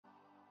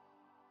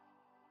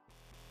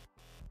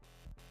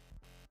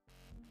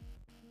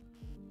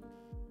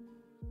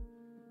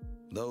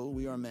Though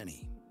we are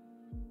many,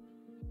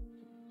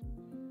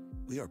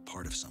 we are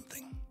part of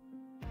something.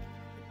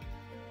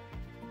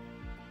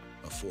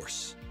 A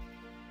force.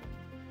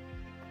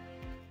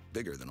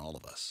 Bigger than all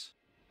of us.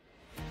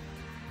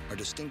 Our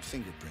distinct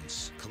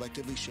fingerprints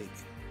collectively shaping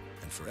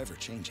and forever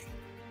changing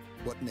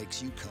what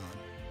makes UConn,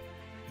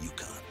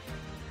 UConn.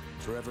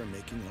 Forever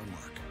making our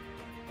mark.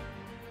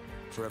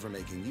 Forever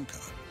making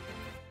UConn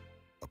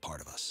a part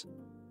of us.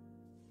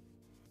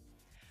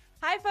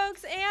 Hi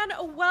folks,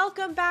 and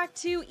welcome back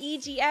to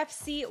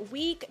EGFC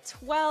Week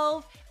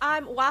 12.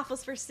 I'm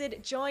Waffles for Sid,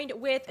 joined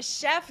with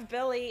Chef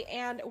Billy,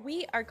 and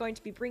we are going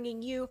to be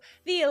bringing you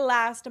the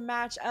last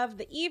match of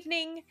the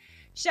evening.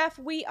 Chef,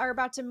 we are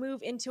about to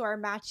move into our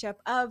matchup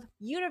of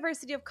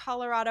University of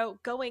Colorado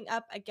going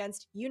up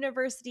against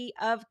University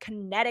of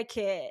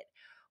Connecticut.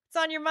 What's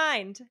on your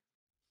mind?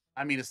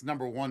 I mean, it's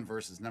number 1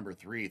 versus number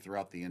 3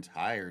 throughout the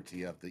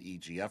entirety of the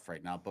EGF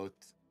right now. Both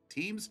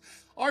teams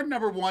are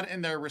number 1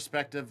 in their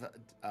respective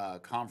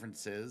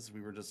conferences. We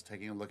were just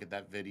taking a look at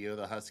that video.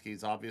 The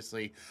Huskies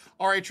obviously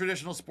are a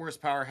traditional sports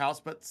powerhouse,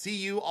 but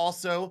CU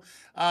also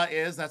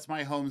that's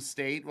my home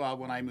state. Well,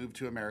 when I moved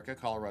to America,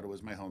 Colorado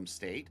was my home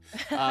state.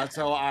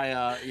 So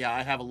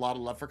I have a lot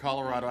of love for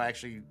Colorado. I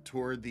actually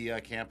toured the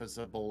campus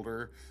of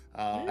Boulder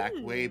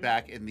way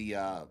back in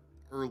the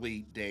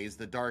early days,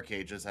 the dark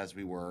ages as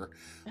we were.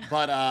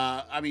 But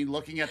I mean,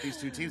 looking at these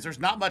two teams, there's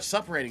not much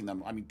separating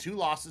them. I mean, 2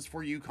 losses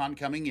for UConn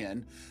coming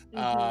in.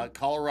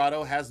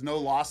 Colorado has no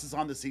losses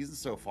on the season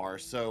so far.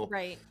 So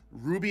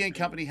Ruby and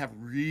company have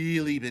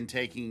really been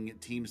taking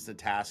teams to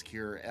task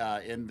here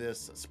in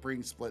this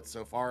spring split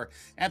so far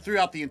and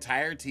throughout the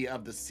entirety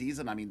of the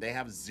season. I mean, they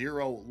have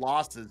 0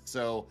 losses.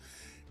 So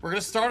we're going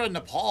to start in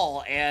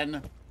Nepal,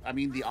 and I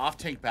mean, the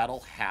off-tank battle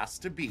has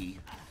to be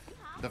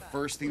the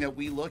first thing that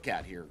we look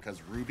at here,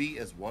 because Ruby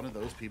is one of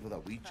those people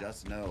that we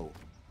just know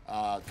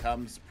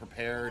comes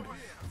prepared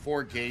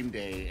for game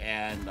day.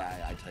 And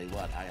I tell you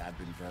what, I've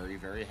been very,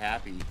 very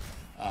happy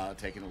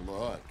taking a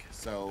look.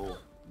 So,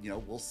 you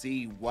know, we'll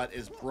see what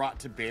is brought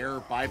to bear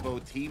by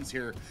both teams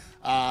here.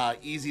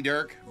 Easy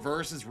Dirk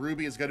versus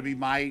Ruby is going to be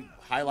my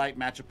highlight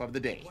matchup of the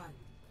day.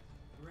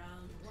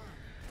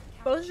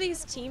 Both of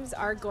these teams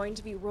are going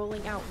to be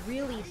rolling out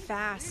really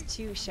fast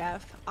too,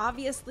 Chef.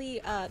 Obviously,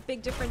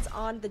 big difference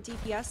on the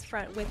DPS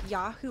front with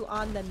Yahoo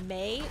on the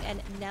Mei and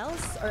Nell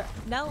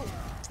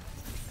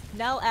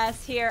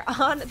S here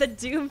on the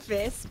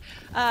Doomfist.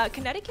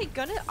 Connecticut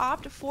gonna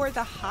opt for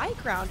the high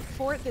ground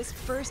for this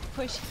first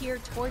push here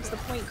towards the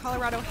point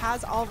Colorado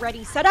has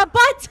already set up,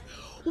 but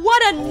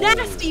what a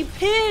nasty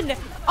pin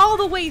all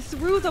the way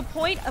through the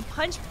point. A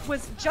punch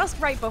was just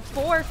right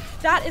before.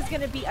 That is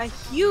going to be a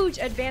huge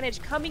advantage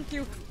coming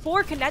through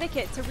for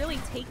Connecticut to really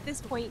take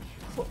this point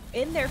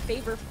in their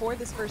favor for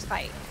this first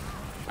fight.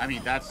 I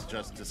mean, that's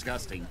just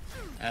disgusting.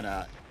 And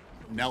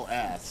Nell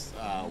S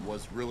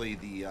was really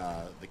the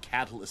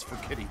catalyst for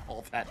getting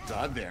all that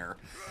done there.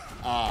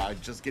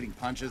 Just getting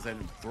punches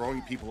and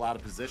throwing people out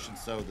of position.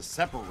 So the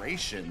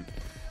separation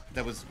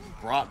that was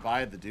brought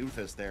by the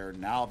Doomfist there,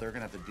 now they're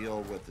going to have to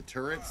deal with the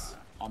turrets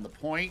on the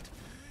point,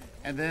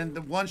 and then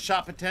the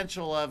one-shot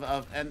potential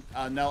of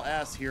Nell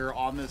S here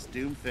on this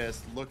Doomfist.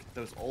 Look at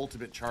those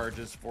ultimate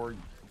charges for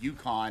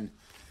UConn.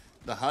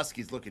 The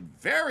Huskies looking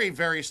very,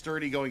 very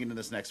sturdy going into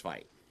this next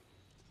fight.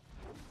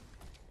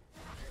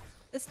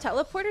 This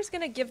teleporter is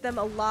going to give them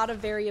a lot of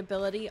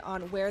variability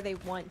on where they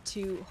want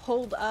to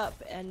hold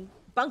up and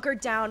bunker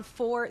down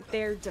for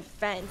their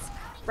defense.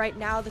 Right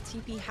now, the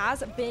TP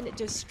has been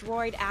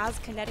destroyed as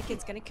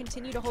Connecticut's going to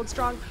continue to hold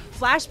strong.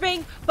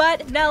 Flashbang,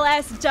 but Nell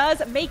S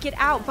does make it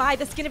out by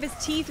the skin of his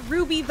teeth.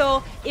 Ruby,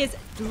 though, is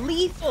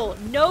lethal.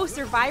 No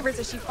survivors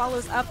as she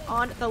follows up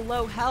on the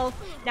low health.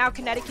 Now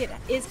Connecticut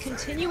is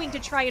continuing to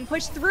try and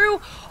push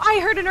through. I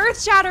heard an earth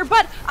shatter,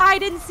 but I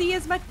didn't see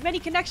as many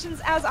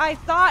connections as I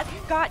thought.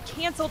 Got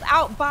canceled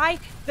out by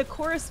the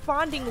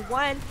corresponding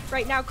one.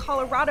 Right now,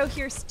 Colorado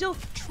here still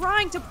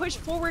trying to push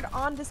forward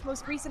on this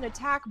most recent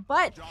attack,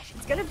 but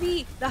it's going to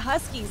be the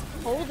Huskies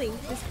holding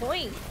this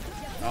point.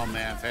 Oh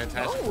man,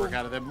 fantastic work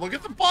out of them. Look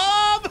at the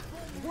bomb!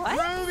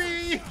 What?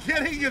 Ruby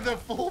getting the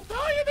full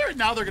value there.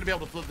 Now they're going to be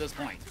able to flip this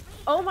point.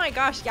 Oh my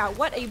gosh, yeah,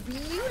 what a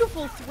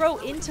beautiful throw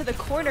into the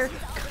corner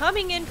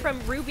coming in from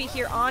Ruby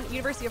here on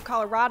University of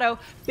Colorado.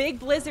 Big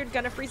Blizzard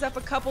gonna freeze up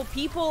a couple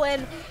people,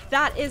 and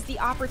that is the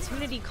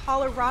opportunity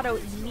Colorado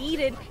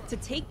needed to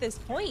take this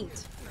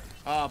point.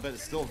 But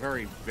it's still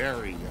very,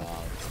 very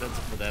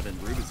expensive for them,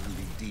 and Ruby's gonna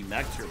be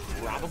demexed here,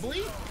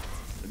 probably?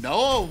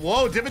 No,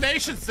 whoa,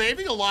 Divination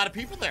saving a lot of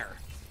people there.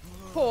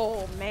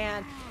 Oh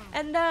man.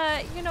 And,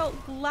 you know,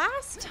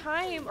 last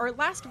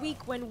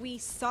week when we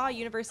saw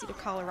University of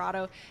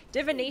Colorado,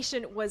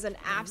 Divination was an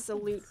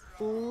absolute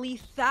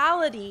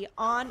lethality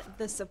on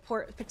the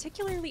support,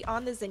 particularly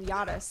on the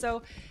Zenyatta.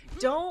 So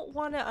don't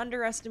want to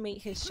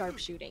underestimate his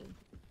sharpshooting.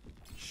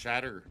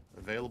 Shatter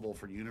available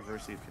for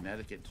University of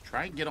Connecticut to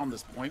try and get on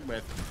this point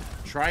with,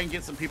 try and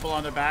get some people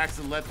on their backs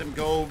and let them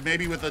go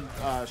maybe with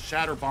a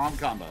Shatter bomb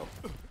combo.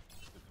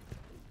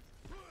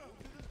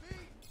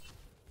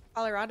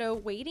 Colorado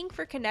waiting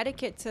for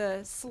Connecticut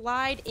to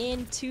slide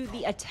into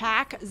the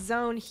attack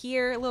zone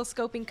here. A little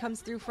scoping comes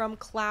through from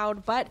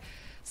Cloud, but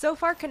so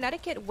far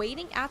Connecticut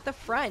waiting at the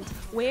front.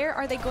 Where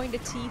are they going to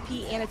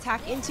TP and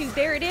attack into?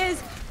 There it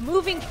is.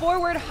 Moving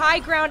forward, high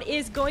ground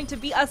is going to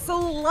be a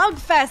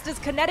slugfest as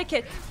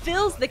Connecticut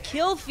fills the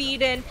kill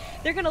feed, and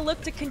they're going to look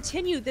to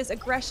continue this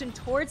aggression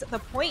towards the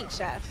point,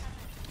 Chef.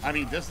 I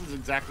mean, this is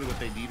exactly what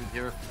they needed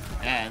here,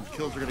 and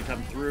kills are going to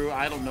come through.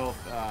 I don't know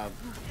if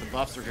the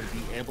buffs are going to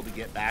be able to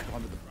get back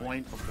onto the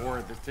point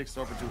before this ticks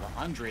over to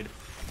 100.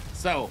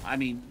 So, I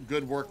mean,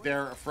 good work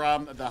there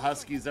from the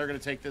Huskies. They're going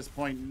to take this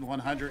point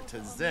 100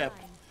 to zip,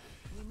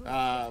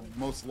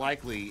 most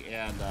likely.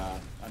 And,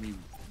 I mean,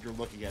 you're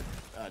looking at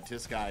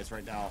Tisguys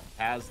right now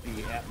has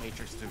the Amp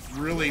Matrix to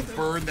really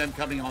burn them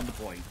coming on the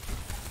point.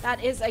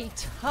 That is a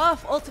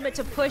tough ultimate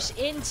to push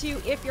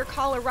into if you're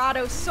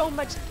Colorado. So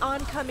much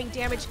oncoming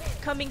damage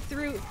coming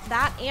through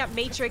that Amp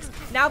Matrix.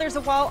 Now there's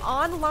a wall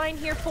online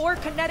here for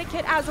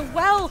Connecticut as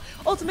well.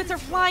 Ultimates are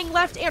flying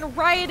left and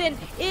right, and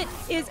it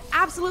is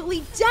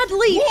absolutely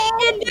deadly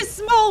in this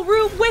small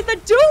room with a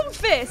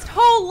Doomfist.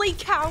 Holy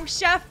cow,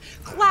 Chef.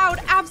 Cloud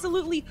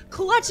absolutely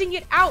clutching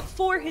it out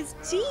for his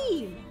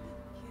team.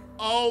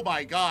 Oh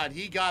my God,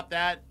 he got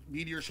that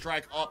Meteor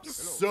Strike up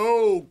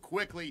so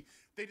quickly.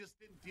 They just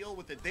didn't deal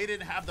with it. They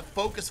didn't have the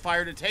focus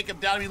fire to take him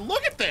down. I mean,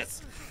 look at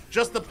this.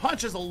 Just the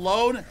punches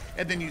alone,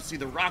 and then you see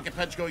the rocket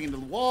punch going into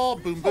the wall.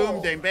 Boom,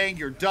 boom, bang, bang.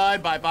 You're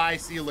done. Bye-bye.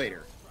 See you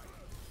later.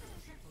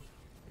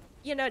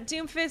 You know,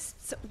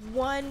 Doomfist's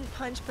one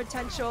punch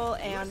potential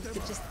and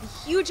just the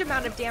huge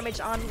amount of damage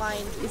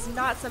online is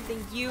not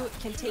something you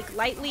can take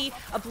lightly.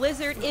 A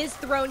blizzard is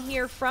thrown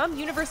here from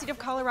University of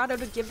Colorado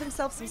to give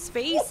themselves some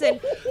space, and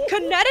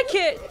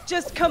Connecticut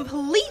just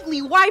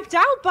completely wiped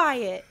out by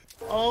it.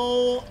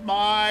 Oh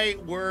my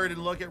word,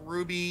 and look at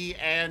Ruby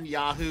and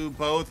Yahoo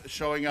both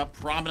showing up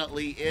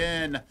prominently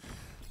in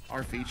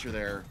our feature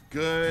there.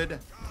 Good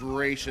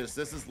gracious.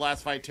 This is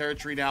last fight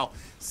territory now.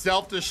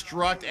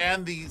 Self-destruct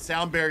and the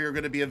sound barrier are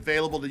going to be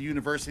available to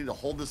University to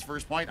hold this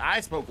first point.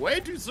 I spoke way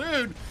too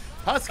soon.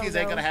 Huskies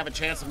ain't going to have a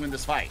chance to win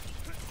this fight.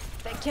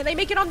 Can they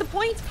make it on the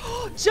point?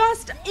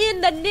 Just in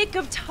the nick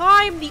of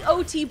time, the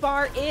OT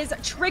bar is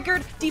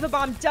triggered. Diva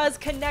Bomb does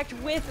connect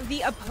with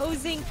the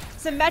opposing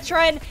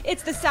Symmetra, and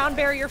it's the sound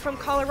barrier from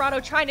Colorado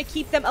trying to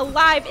keep them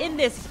alive in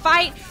this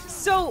fight.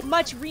 So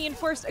much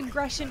reinforced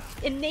aggression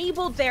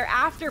enabled there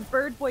after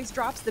Bird Boys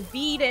drops the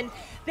beat, and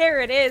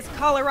there it is,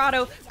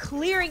 Colorado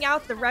clearing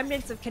out the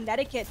remnants of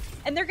Connecticut,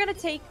 and they're going to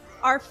take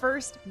our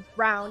first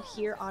round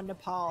here on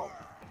Nepal.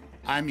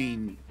 I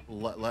mean,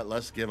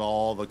 let's give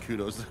all the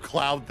kudos to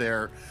Cloud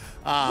there.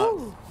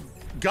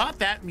 Got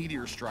that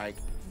Meteor Strike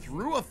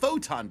through a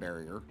photon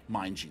barrier,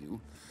 mind you,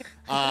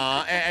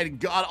 and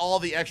got all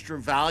the extra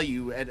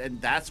value,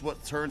 and that's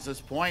what turns this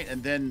point.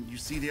 And then you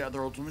see the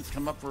other ultimates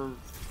come up for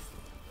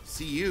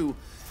CU.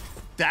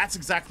 That's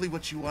exactly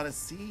what you want to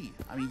see.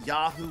 I mean,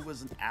 Yahoo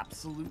was an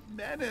absolute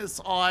menace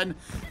on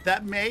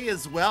that May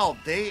as well.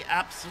 They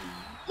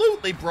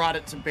absolutely brought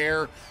it to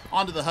bear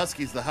onto the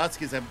Huskies. The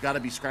Huskies have got to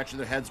be scratching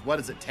their heads. What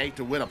does it take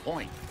to win a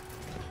point?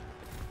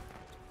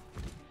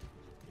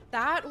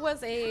 That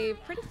was a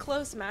pretty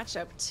close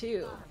matchup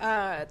too.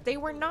 They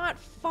were not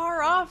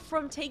far off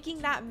from taking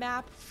that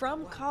map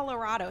from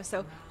Colorado.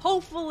 So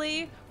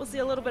hopefully we'll see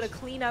a little bit of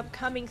cleanup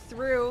coming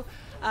through.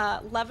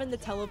 Loving the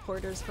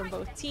teleporters from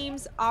both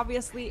teams.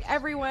 Obviously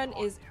everyone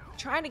is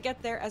trying to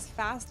get there as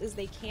fast as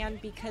they can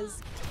because,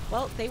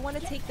 well, they want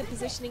to take the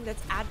positioning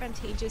that's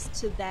advantageous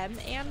to them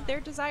and their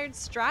desired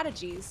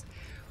strategies.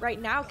 Right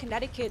now,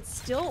 Connecticut's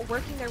still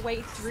working their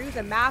way through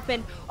the map,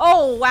 and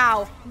oh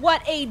wow,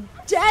 what a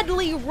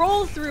deadly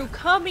roll through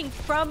coming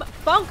from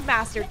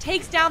Funkmaster.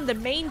 Takes down the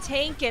main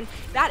tank, and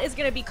that is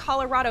going to be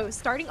Colorado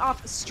starting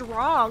off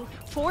strong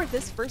for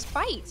this first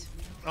fight.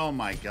 Oh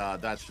my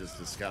God, that's just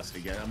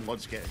disgusting. And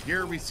once again,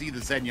 here we see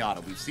the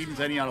Zenyatta. We've seen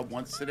Zenyatta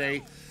once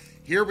today.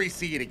 Here we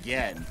see it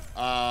again,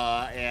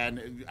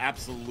 and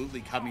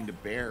absolutely coming to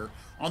bear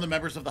on the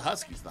members of the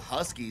Huskies. The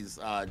Huskies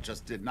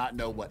just did not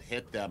know what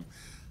hit them.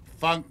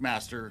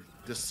 Funkmaster,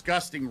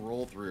 disgusting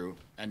roll through,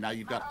 and now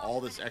you've got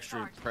all this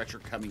extra pressure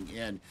coming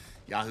in.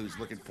 Yahoo's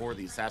looking for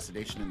the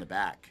assassination in the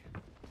back.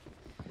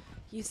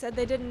 You said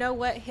they didn't know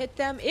what hit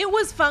them. It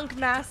was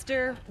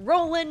Funkmaster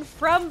rolling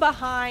from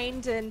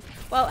behind, and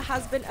well,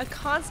 has been a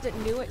constant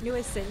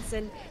nuisance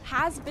and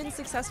has been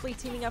successfully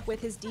teaming up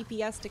with his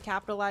DPS to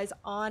capitalize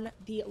on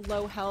the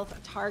low health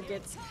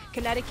targets.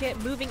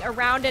 Connecticut moving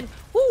around, and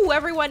ooh,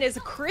 everyone is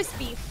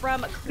crispy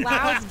from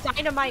Cloud's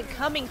dynamite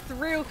coming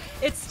through.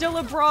 It's still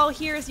a brawl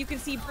here, as you can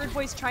see Bird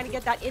Boys trying to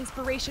get that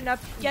inspiration up,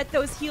 get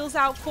those heals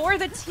out for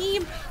the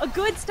team. A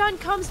good stun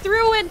comes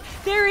through, and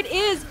there it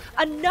is,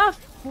 enough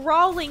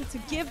brawling to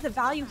give the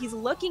value he's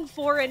looking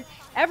for, and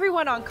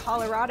everyone on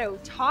Colorado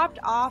topped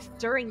off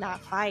during that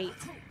fight.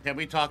 Can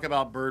we talk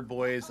about Bird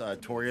Boy's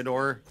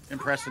Toreador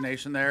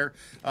impersonation there?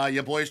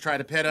 Your boys tried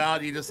to pin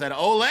out, he just said,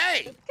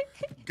 "Olay!"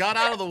 Got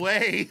out of the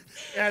way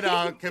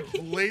and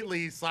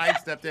completely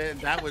sidestepped it, and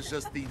that was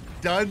just the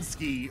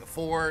Dunsky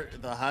for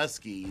the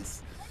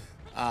Huskies.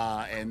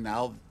 And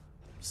now,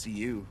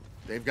 CU,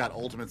 they've got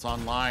ultimates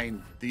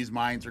online. These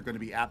mines are going to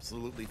be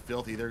absolutely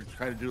filthy. They're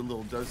trying to do a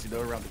little do-si-do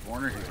around the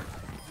corner here.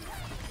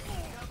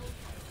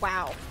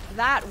 Wow,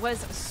 that was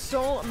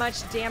so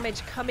much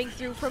damage coming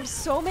through from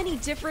so many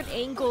different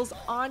angles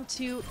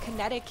onto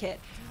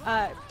Connecticut.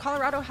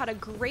 Colorado had a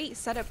great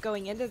setup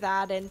going into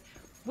that, and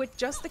with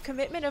just the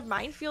commitment of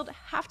Minefield,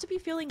 have to be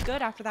feeling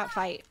good after that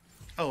fight.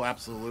 Oh,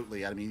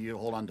 absolutely. I mean, you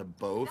hold on to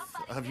both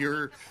of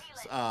your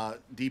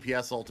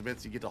DPS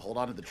ultimates. You get to hold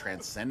on to the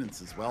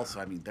Transcendence as well. So,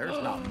 I mean,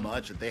 there's not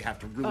much that they have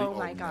to really. Oh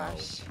my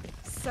gosh.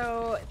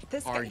 So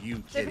this Are you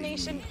kidding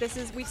Divination,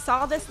 me? we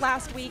saw this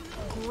last week.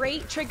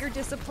 Great trigger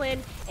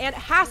discipline, and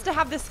has to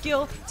have the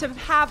skill to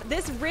have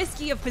this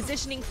risky of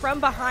positioning from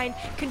behind,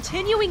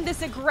 continuing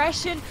this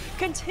aggression,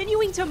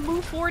 continuing to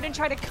move forward and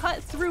try to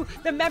cut through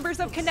the members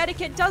of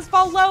Connecticut. Does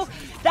fall low.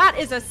 That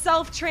is a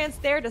self-trance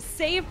there to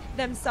save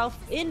themselves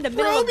in the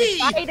middle of the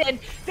fight, and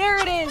there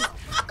it is.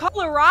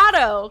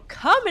 Colorado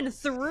coming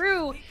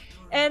through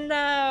and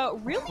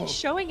really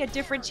showing a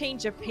different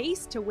change of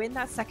pace to win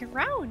that second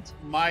round.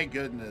 My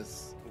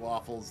goodness,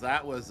 Waffles,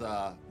 that was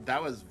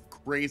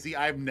crazy.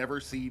 I've never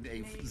seen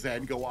a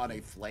Zen go on a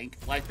flank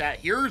like that.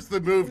 Here's the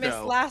move, Missed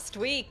though. last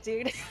week,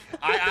 dude.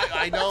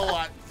 I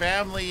know,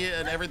 family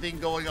and everything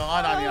going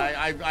on. I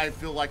mean, I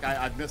feel like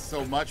I've missed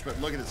so much, but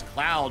look at this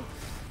Cloud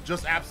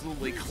just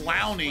absolutely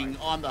clowning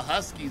on the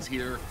Huskies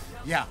here.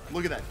 Yeah,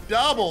 look at that.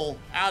 Double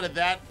out of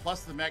that,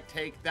 plus the mech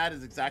take. That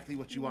is exactly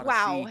what you want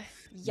to see.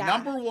 Yeah.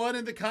 Number 1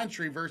 in the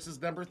country versus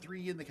number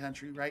 3 in the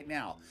country right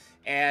now.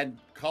 And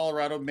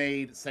Colorado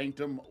made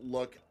Sanctum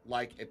look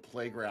like a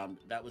playground.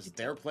 That was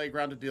their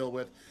playground to deal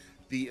with.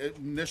 The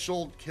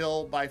initial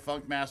kill by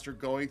Funkmaster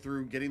going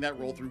through, getting that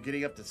roll through,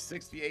 getting up to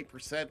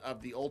 68%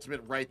 of the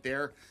ultimate right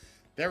there.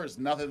 There was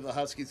nothing the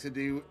Huskies could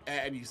do,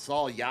 and you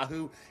saw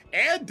Yahoo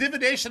and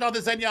Divination on the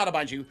Zenyatta,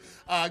 mind you,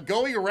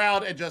 going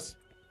around and just,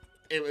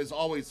 it was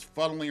always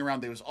funneling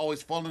around. They was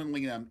always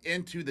funneling them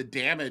into the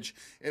damage.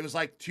 It was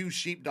like two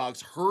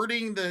sheepdogs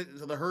herding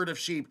the herd of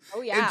sheep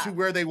into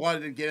where they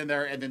wanted to get in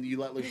there, and then you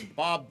let loose.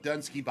 Bob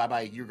Dunsky,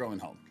 bye-bye, you're going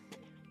home.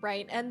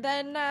 Right, and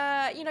then,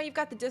 you know, you've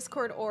got the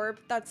Discord orb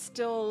that's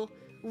still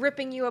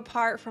ripping you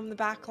apart from the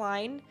back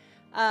line.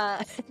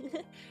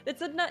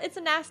 It's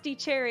a nasty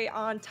cherry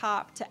on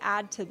top to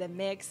add to the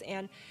mix,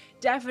 and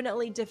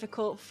definitely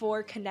difficult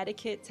for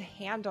Connecticut to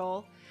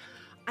handle.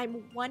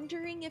 I'm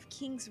wondering if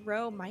Kings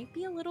Row might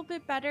be a little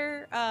bit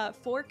better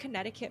for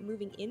Connecticut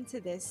moving into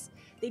this.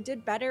 They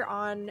did better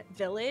on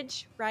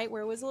Village, right,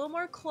 where it was a little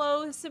more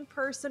close and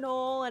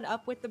personal and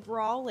up with the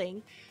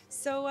brawling.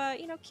 So,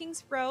 you know,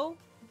 Kings Row,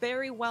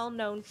 very well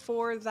known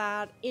for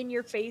that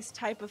in-your-face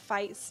type of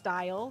fight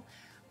style,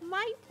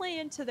 might play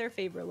into their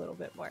favor a little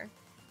bit more.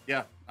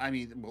 Yeah, I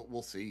mean,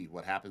 we'll see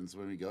what happens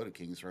when we go to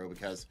Kings Row,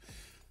 because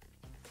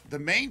the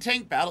main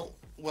tank battle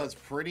was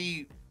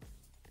pretty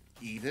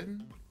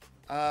even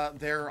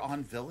there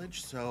on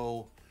Village.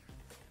 So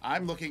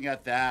I'm looking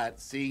at that,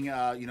 seeing,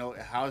 you know,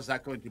 how is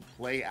that going to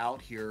play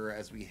out here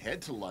as we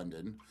head to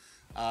London.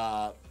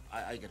 I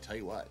can tell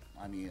you what,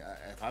 I mean,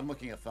 if I'm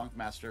looking at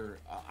Funkmaster,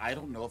 I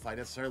don't know if I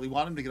necessarily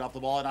want him to get off the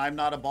ball, and I'm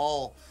not a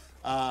ball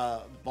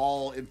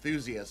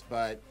enthusiast,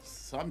 but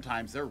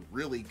sometimes they're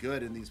really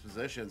good in these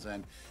positions,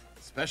 and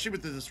especially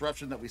with the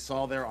disruption that we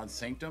saw there on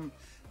Sanctum,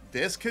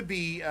 this could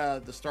be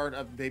the start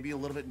of maybe a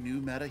little bit new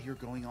meta here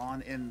going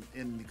on in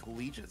the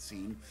collegiate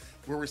scene,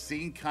 where we're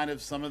seeing kind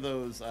of some of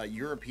those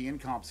European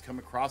comps come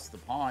across the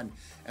pond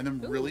and then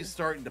really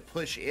starting to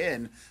push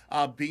in,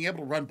 being able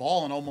to run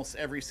ball on almost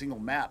every single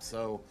map.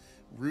 So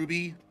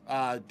Ruby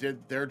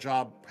did their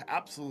job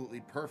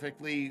absolutely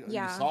perfectly.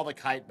 Yeah. You saw the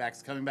kite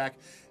backs coming back.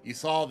 You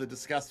saw the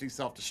disgusting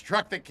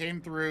self-destruct that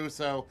came through.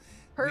 So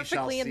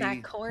perfectly in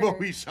that corner. Well,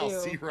 we shall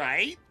see,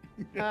 right?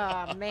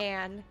 Oh,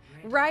 man.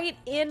 Right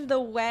in the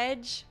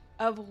wedge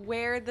of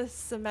where the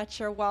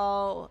Symmetra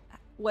wall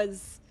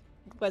was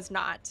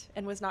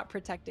not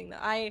protecting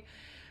them.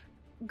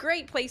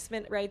 Great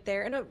placement right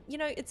there. And, you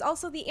know, it's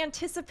also the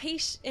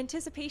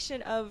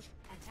anticipation of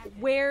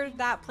where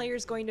that player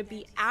is going to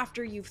be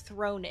after you've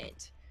thrown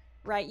it,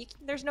 right?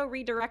 There's no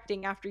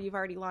redirecting after you've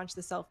already launched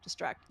the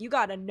self-destruct. You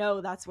got to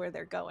know that's where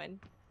they're going.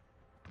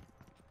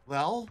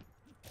 Well,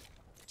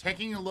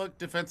 taking a look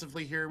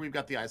defensively here, we've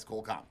got the Ice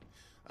Cold comp.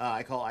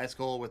 I call Ice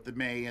Cold with the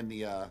May and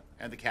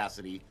the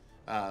Cassidy.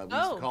 We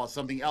used to call it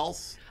something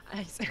else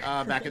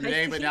back in the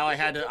day, but now I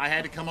had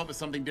to come up with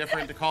something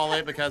different to call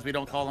it, because we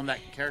don't call him that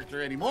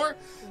character anymore.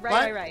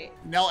 Right.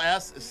 Nell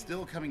S is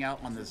still coming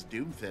out on this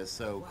Doomfist,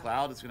 so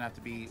Cloud is going to have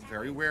to be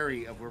very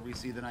wary of where we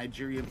see the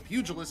Nigerian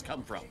pugilist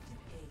come from.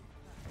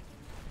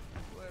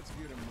 Let's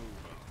get a move.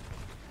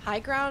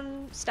 High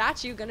ground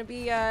statue going to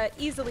be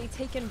easily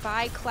taken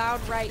by Cloud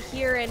right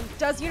here, and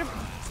does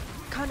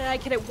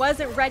Connecticut, it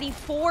wasn't ready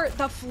for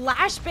the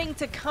flashbang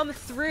to come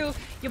through.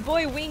 Your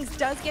boy Wings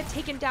does get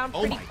taken down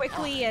pretty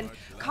quickly, and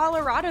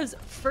Colorado's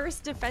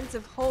first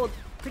defensive hold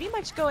pretty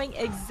much going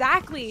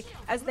exactly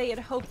as they had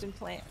hoped and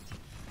planned.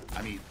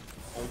 I mean,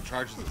 old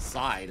charges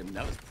aside, I mean,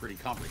 that was pretty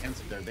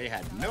comprehensive there. They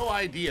had no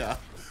idea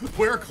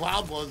where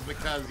Cloud was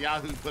because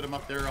Yahoo put him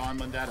up there on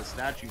Mundata's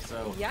statue.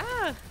 So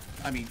yeah,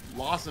 I mean,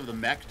 loss of the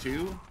mech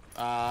too.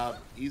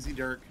 Easy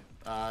Dirk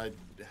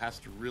has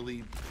to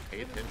really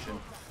pay attention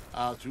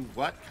to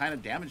what kind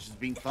of damage is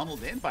being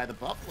funneled in by the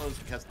Buffaloes,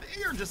 because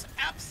they are just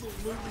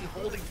absolutely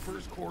holding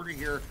first quarter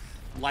here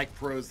like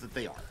pros that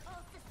they are.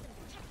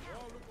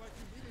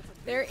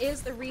 There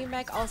is the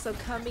remake also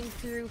coming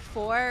through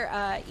for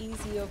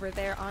Easy over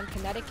there on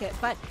Connecticut,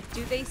 but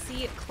do they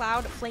see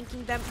Cloud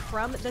flanking them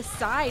from the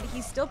side?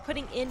 He's still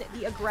putting in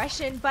the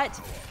aggression, but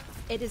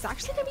it is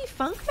actually going to be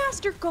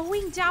Funkmaster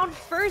going down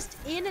first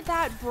in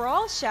that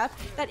brawl,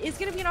 Chef. That is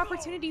going to be an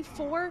opportunity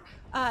for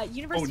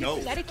University of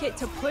Connecticut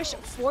to push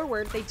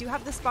forward. They do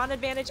have the spawn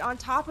advantage on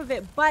top of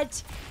it,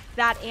 but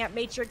that Amp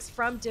Matrix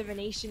from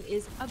Divination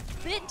is a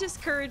bit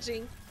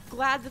discouraging.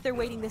 Glad that they're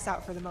waiting this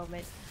out for the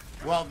moment.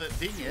 Well, the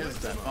thing is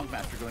that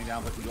Funkmaster going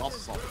down, but we also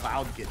saw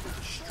Cloud get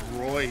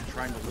destroyed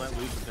trying to let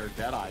loose with their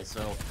Deadeye.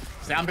 So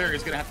Sound Barrier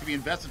is going to have to be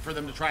invested for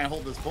them to try and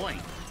hold this point.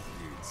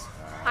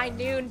 High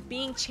Noon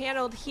being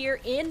channeled here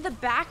in the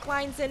back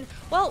lines, and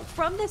well,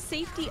 from the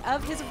safety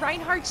of his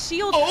Reinhardt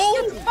shield,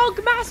 it's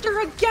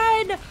Funkmaster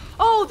again.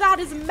 Oh, that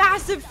is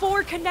massive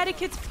for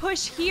Connecticut's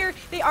push here.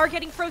 They are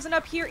getting frozen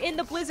up here in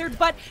the blizzard,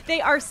 but they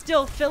are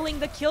still filling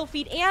the kill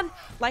feed, and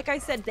like I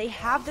said, they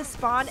have the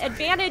spawn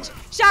advantage.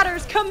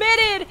 Shatter's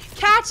committed,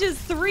 catches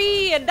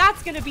 3, and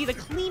that's going to be the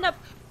cleanup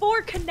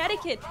for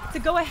Connecticut to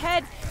go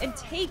ahead and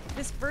take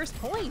this first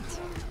point.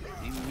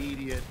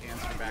 Immediate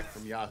answer back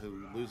from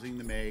Yahoo, losing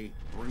the Mei,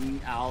 bringing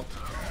out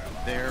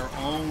their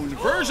own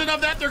version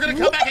of that. They're going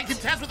to come back and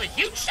contest with a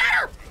huge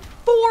Shatter.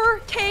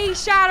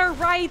 4K Shatter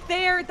right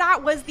there.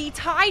 That was the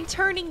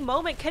tide-turning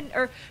moment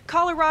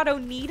Colorado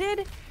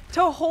needed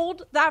to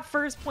hold that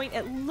first point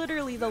at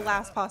literally the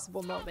last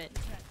possible moment.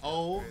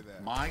 Oh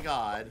my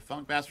God.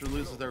 Funkmaster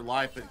loses their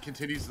life but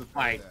continues the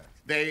fight.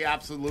 They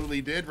absolutely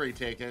did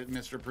retake it,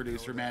 Mr.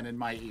 Producer Man in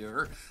my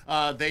ear.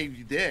 They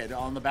did,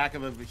 on the back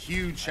of a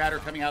huge Shatter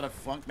coming out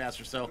of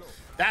Funkmaster. So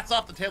that's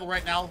off the table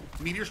right now.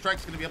 Meteor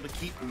Strike's going to be able to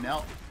keep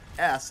Nel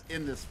S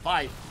in this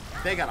fight.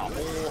 They got a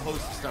whole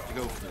host of stuff to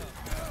go through.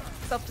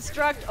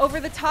 Self-destruct over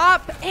the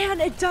top,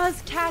 and it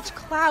does catch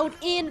Cloud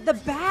in the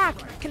back.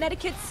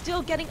 Connecticut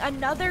still getting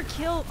another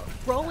kill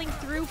rolling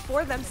through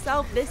for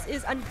themselves. This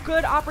is a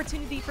good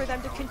opportunity for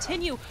them to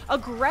continue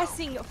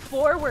aggressing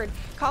forward.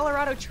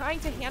 Colorado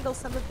trying to handle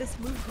some of this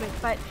movement,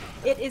 but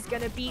it is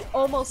going to be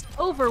almost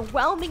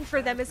overwhelming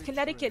for them as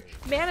Connecticut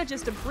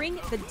manages to bring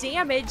the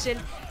damage, and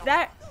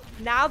that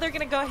now they're going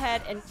to go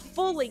ahead and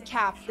fully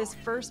cap this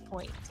first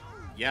point.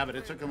 Yeah, but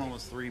it took them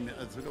almost 3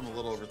 minutes. It took them a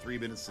little over 3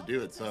 minutes to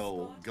do it.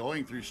 So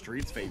going through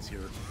Street's phase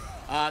here,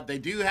 they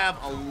do have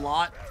a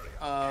lot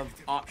of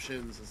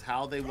options as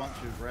how they want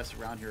to aggress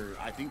around here.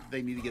 I think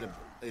they need to get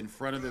in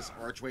front of this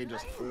archway and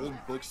just hold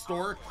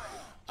Bookstore.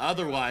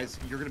 Otherwise,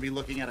 you're going to be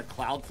looking at a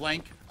Cloud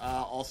flank.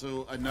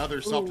 Also,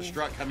 another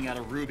self-destruct coming out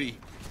of Ruby.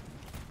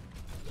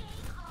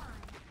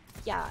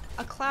 Yeah,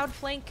 a Cloud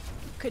flank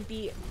could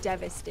be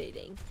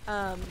devastating.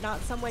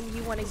 Not someone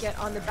you want to get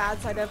on the bad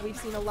side of. We've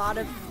seen a lot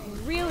of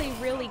really,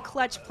 really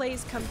clutch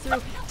plays come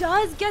through.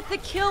 Does get the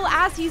kill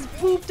as he's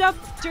booped up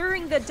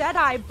during the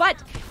Deadeye,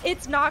 but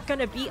it's not going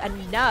to be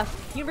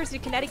enough. University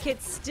of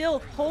Connecticut still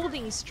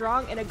holding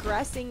strong and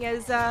aggressing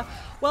as,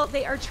 well,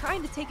 they are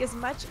trying to take as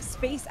much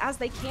space as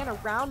they can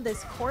around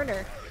this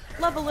corner.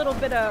 Love a little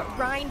bit of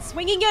Ryan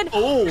swinging in.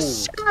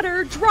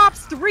 Shatter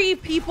drops 3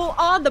 people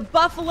on the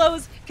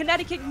Buffaloes.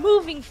 Connecticut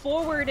moving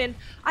forward, and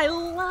I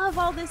love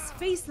all this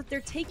space that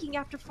they're taking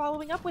after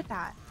following up with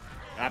that.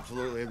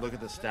 Absolutely. Look at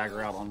the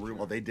stagger out on Ruby.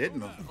 Well, they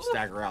didn't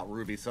stagger out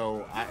Ruby,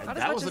 so not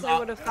as much as I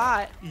would have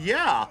thought.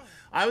 Yeah,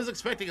 I was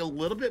expecting a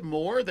little bit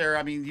more there.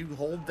 I mean, you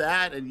hold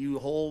that, and you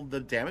hold the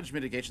damage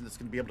mitigation that's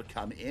going to be able to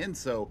come in.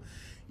 So,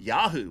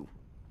 Yahoo,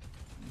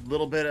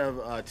 little bit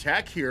of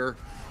tech here.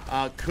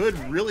 Could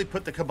really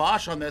put the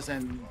kibosh on this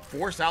and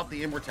force out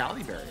the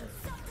immortality barrier.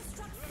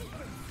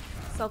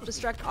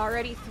 Self-destruct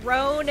already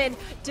thrown, and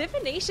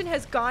Divination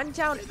has gone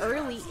down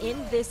early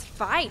in this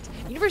fight.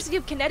 University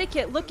of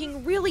Connecticut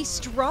looking really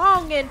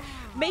strong and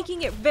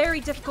making it very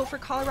difficult for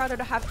Colorado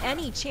to have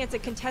any chance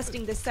at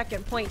contesting this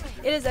second point.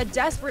 It is a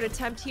desperate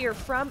attempt here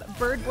from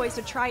Bird Boys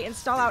to try and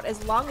stall out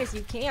as long as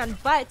you can,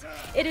 but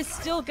it is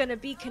still going to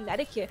be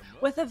Connecticut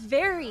with a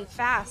very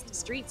fast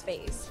Streets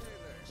phase.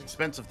 It's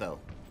expensive, though.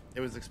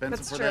 It was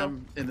expensive for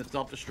them in the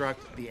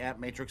self-destruct, the Amp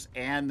Matrix,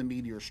 and the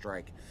Meteor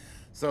Strike.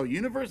 So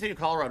University of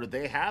Colorado,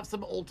 they have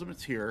some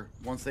ultimates here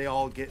once they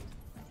all get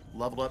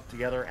leveled up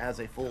together as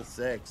a full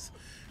 6.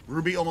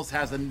 Ruby almost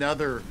has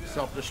another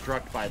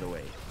self-destruct, by the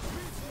way.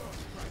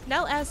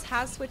 Nel S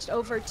has switched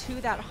over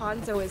to that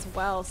Hanzo as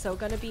well, so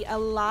going to be a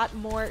lot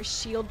more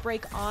shield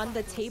break on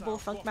the table.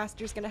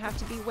 Funkmaster's going to have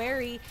to be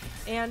wary,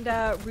 and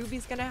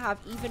Ruby's going to have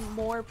even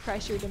more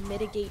pressure to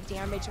mitigate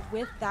damage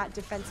with that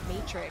defense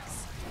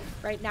matrix.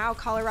 Right now,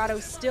 Colorado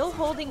still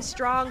holding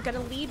strong, gonna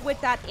lead with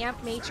that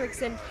Amp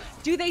Matrix, and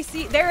do they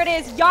see, there it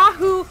is,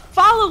 Yahoo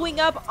following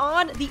up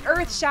on the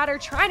Earth Shatter,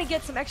 trying to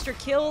get some extra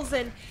kills,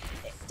 and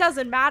it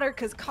doesn't matter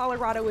because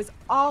Colorado is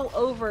all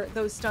over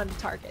those stunned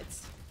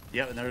targets.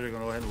 Yep, and they're going to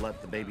go ahead and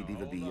let the baby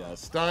diva be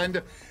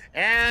stunned.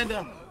 And,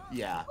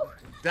 yeah,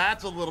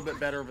 that's a little bit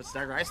better of a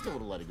stagger. I still would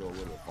have let it go a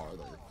little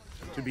farther,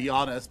 to be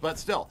honest. But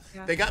still,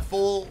 they got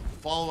full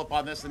follow-up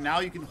on this, and now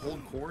you can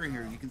hold corner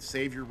here. You can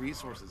save your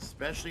resources,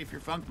 especially if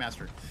you're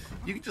Funkmaster.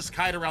 You can just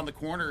kite around the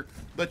corner,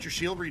 let your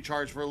shield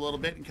recharge for a little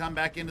bit, and come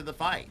back into the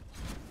fight.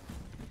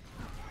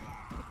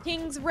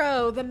 Kings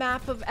Row, the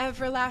map of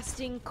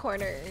everlasting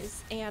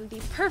corners, and the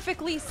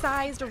perfectly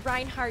sized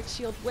Reinhardt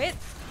shield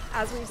width,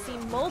 as we've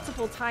seen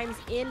multiple times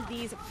in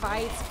these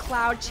fights.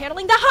 Cloud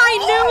channeling the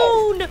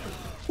high noon!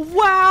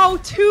 Wow,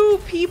 2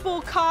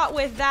 people caught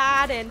with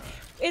that, and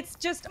it's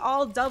just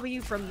all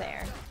W from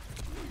there.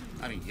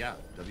 I mean, yeah,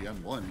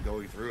 WM1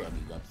 going through. I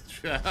mean,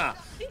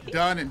 that's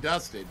done and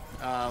dusted.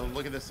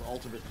 Look at this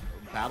ultimate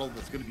battle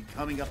that's going to be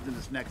coming up in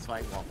this next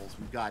fight, Waffles.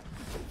 We've got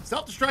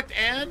self-destruct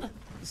and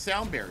the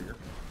sound barrier.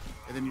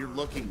 And then you're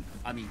looking,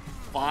 I mean,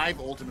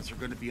 5 ultimates are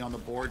going to be on the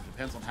board.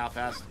 Depends on how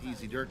fast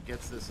Easy Dirt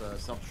gets this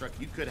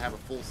self-destruct. You could have a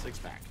full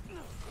 6-pack.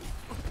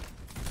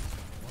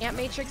 Ant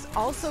Matrix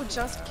also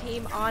just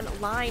came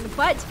online,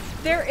 but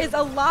there is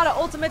a lot of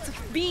ultimates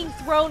being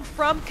thrown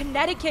from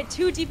Connecticut.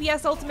 2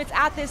 DPS ultimates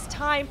at this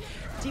time.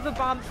 Diva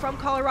Bomb from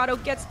Colorado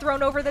gets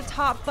thrown over the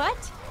top,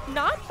 but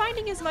not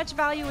finding as much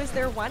value as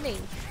they're wanting.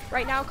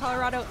 Right now,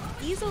 Colorado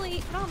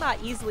easily, no, not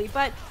easily,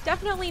 but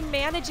definitely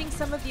managing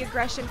some of the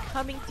aggression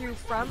coming through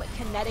from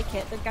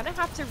Connecticut. They're gonna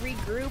have to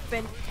regroup,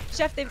 and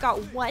Chef, they've got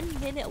 1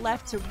 minute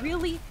left to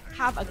really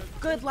have a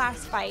good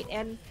last fight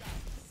and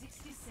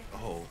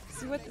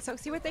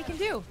see what they can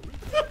do.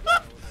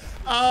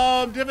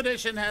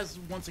 Divination has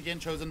once again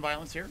chosen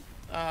violence here.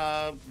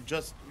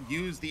 Just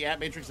used the Ant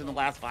Matrix in the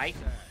last fight.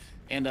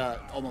 And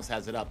almost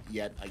has it up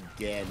yet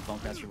again.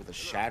 Funkmaster with a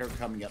shatter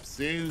coming up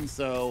soon.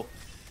 So,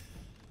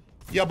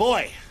 yeah,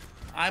 boy,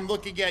 I'm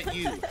looking at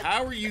you.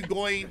 How are you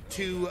going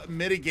to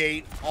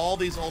mitigate all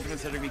these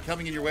ultimates that are going to be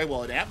coming in your way?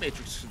 Well, an Ant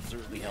Matrix should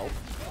certainly help.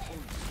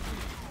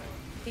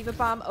 Diva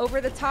Bomb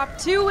over the top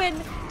too, and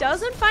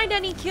doesn't find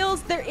any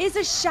kills. There is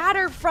a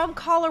shatter from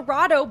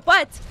Colorado,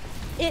 but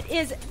it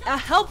is a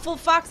helpful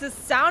Fox's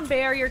sound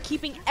barrier,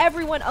 keeping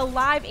everyone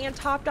alive and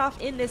topped off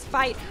in this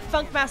fight.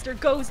 Funkmaster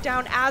goes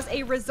down as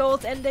a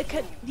result, and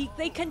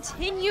they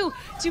continue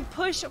to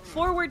push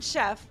forward,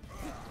 Chef.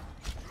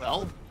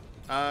 Well,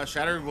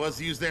 Shatter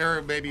was used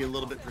there maybe a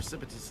little bit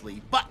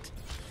precipitously, but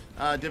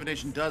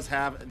Divination does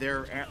have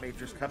their Ant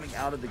Matrix coming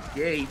out of the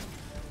gate.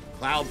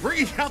 Cloud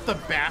bringing out the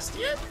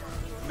Bastion?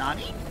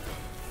 Nani?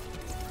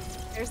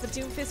 There's the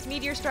Doomfist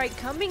Meteor Strike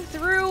coming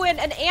through, and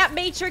an Ant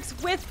Matrix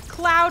with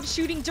Cloud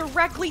shooting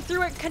directly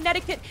through it.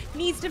 Connecticut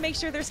needs to make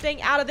sure they're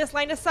staying out of this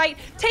line of sight.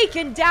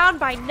 Taken down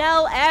by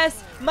Nell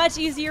S. Much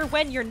easier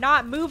when you're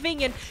not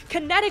moving, and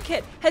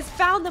Connecticut has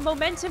found the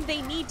momentum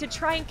they need to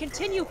try and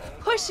continue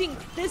pushing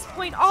this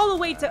point all the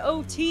way to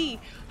OT.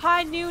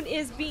 High Noon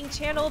is being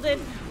channeled,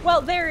 and,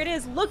 well, there it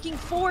is, looking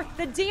for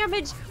the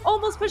damage.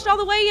 Almost pushed all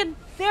the way, and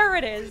there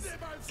it is.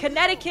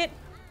 Connecticut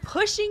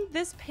pushing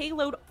this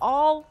payload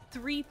all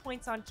 3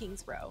 points on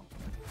Kings Row.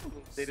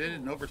 They did it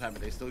in overtime,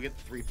 but they still get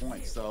the 3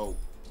 points. So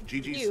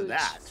GG's Huge. to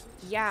that.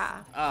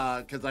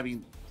 Yeah. Because, I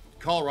mean,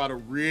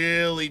 Colorado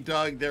really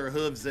dug their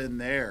hooves in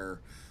there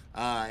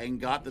and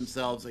got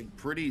themselves a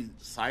pretty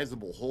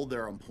sizable hold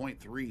there on point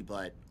 3.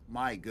 But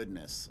my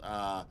goodness,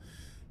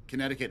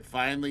 Connecticut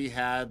finally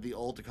had the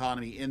ult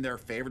economy in their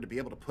favor to be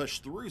able to push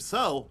through.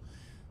 So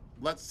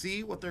let's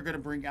see what they're going to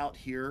bring out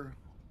here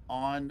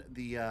on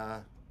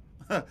the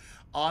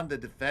on the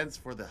defense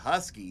for the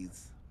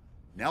Huskies.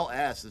 Nell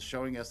S is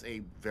showing us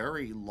a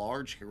very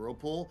large hero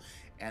pool,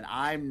 and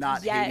I'm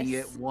not hating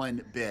it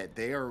one bit.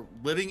 They are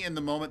living in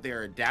the moment. They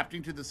are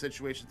adapting to the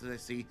situations that they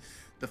see.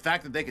 The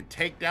fact that they could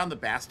take down the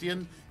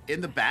Bastion in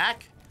the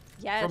back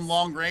from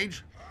long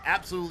range,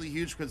 absolutely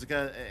huge, because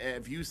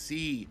if you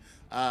see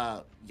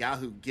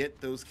Yahoo get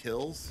those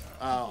kills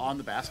on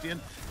the Bastion,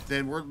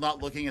 then we're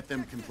not looking at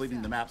them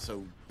completing the map.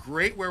 So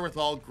great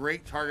wherewithal,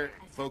 great target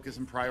focus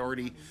and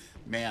priority.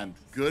 Man,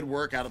 good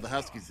work out of the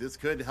Huskies. This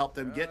could help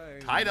them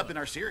get tied up in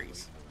our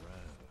series.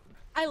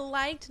 I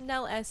liked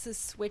Nell S's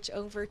switch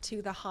over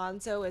to the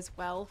Hanzo as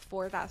well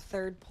for that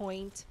 3rd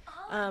point.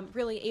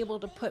 Really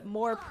able to put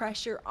more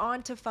pressure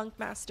onto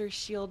Funkmaster's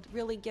shield,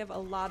 really give a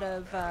lot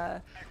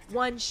of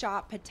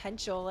one-shot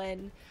potential.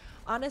 And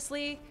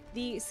honestly,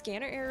 the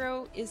scanner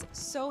arrow is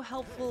so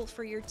helpful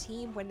for your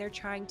team when they're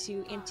trying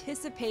to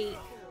anticipate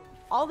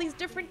all these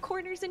different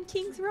corners in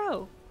Kings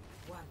Row.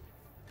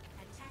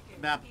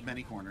 Map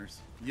many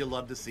corners. You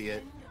love to see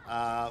it.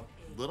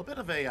 Little bit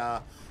of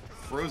a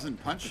frozen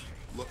punch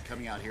look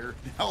coming out here.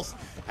 Nels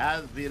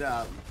has been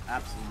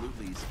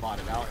absolutely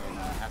spotted out and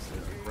has to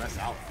press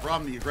out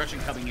from the aggression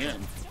coming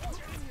in.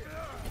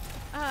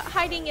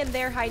 Hiding in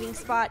their hiding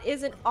spot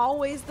isn't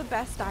always the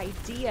best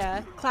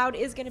idea. Cloud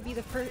is going to be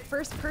the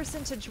first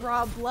person to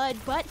draw blood,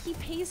 but he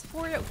pays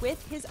for it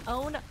with his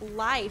own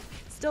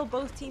life. Still,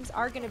 both teams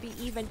are going to be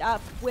evened up,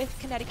 with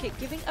Connecticut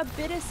giving a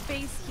bit of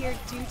space here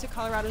due to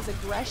Colorado's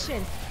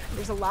aggression.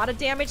 There's a lot of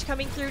damage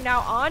coming through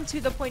now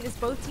onto the point as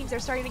both teams are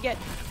starting to get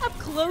up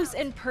close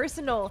and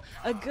personal.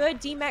 A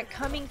good DMAC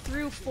coming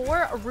through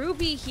for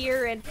Ruby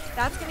here, and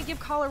that's going to give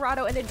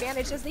Colorado an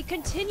advantage as they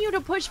continue to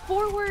push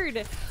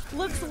forward.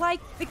 Looks like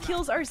the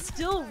kills are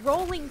still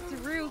rolling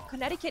through.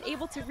 Connecticut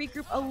able to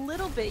regroup a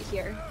little bit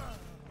here.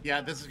 Yeah,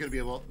 this is going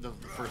to be the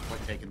first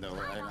point taken, though.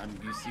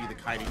 You see the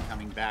kiting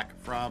coming back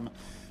from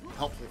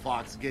Helpful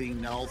Fox, getting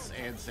Nels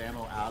and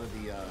Samo out of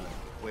the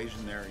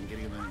equation there and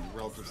getting them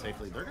relative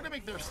safely. They're going to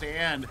make their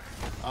stand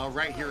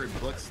right here in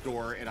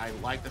Bookstore, and I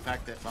like the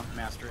fact that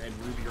Funkmaster and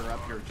Ruby are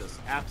up here just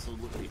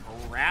absolutely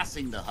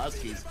harassing the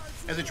Huskies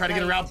as they try to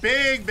get around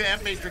big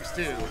Matrix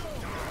 2.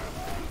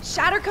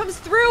 Shatter comes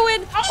through,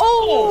 and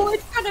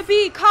it's gonna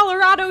be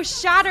Colorado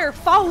Shatter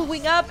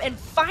following up and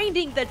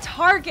finding the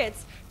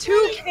targets.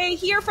 2K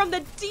here from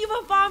the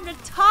Diva Bomb to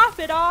top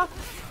it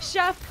off.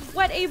 Chef,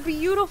 what a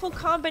beautiful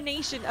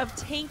combination of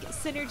tank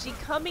synergy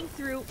coming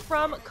through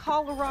from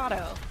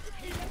Colorado.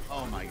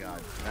 Oh my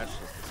god, that's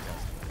just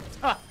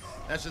disgusting.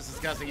 That's just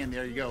disgusting, and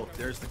there you go.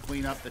 There's the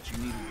cleanup that you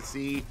needed to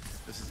see.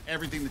 This is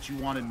everything that you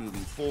wanted moving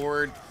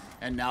forward,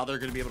 and now they're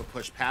going to be able to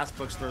push past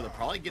Bookstore. They'll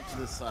probably get to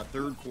this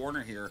third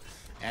corner here,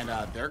 and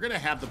they're going to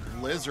have the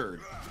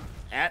Blizzard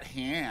at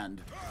hand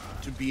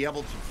to be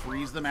able to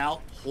freeze them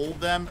out, hold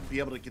them, be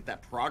able to get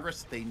that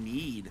progress they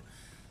need.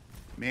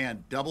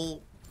 Man,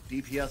 double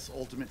DPS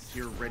ultimates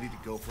here ready to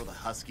go for the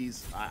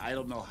Huskies. I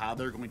don't know how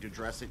they're going to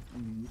address it.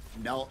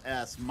 Nell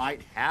S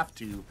might have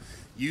to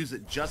use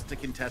it just to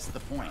contest the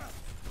point.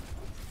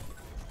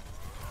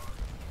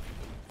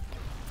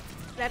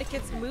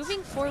 Connecticut's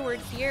moving forward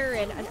here,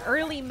 and an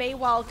early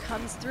Maywall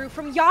comes through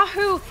from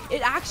Yahoo.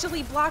 It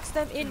actually blocks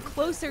them in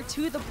closer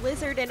to the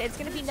Blizzard, and it's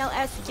going to be Nell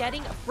S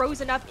getting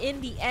frozen up in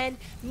the end.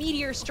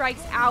 Meteor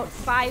strikes out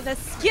by the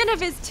skin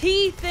of his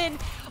teeth, and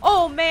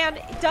oh man,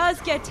 it does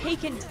get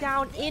taken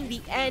down in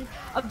the end.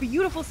 A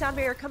beautiful sound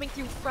barrier coming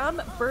through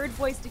from Bird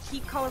Voice to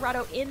keep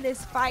Colorado in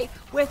this fight,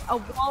 with a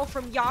wall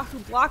from Yahoo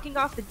blocking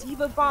off the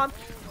Diva Bomb.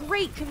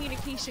 Great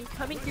communication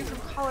coming through from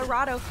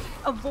Colorado,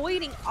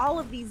 avoiding all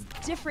of these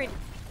different,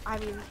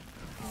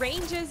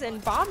 ranges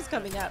and bombs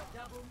coming up.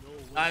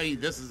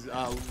 This is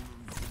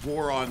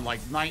war on like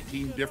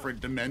 19 different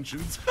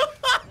dimensions.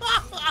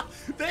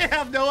 They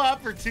have no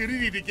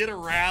opportunity to get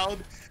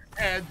around.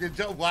 And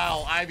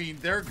wow,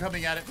 they're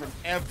coming at it from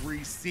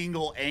every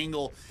single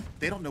angle.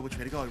 They don't know which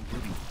way to go.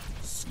 Ruby,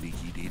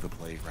 sneaky diva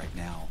play right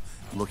now,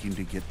 looking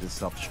to get this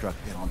self-destruct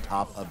hit on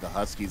top of the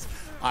Huskies.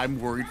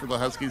 I'm worried for the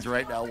Huskies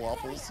right now,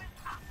 Waffles.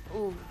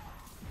 Ooh.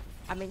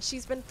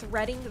 She's been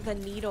threading the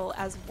needle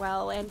as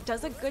well, and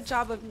does a good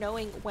job of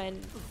knowing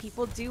when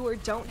people do or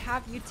don't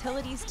have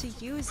utilities to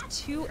use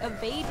to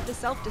evade the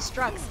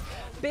self-destructs.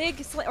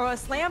 Big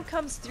slam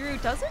comes through,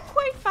 doesn't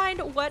quite find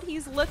what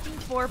he's looking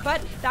for,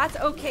 but that's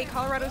okay.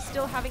 Colorado's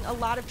still having a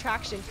lot of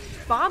traction.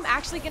 Bomb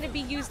actually going to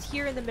be used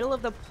here in the middle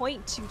of the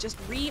point to just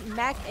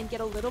re-mech and get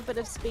a little bit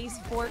of space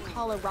for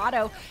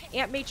Colorado.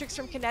 Ant Matrix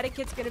from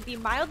Connecticut's going to be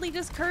mildly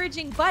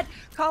discouraging, but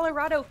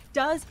Colorado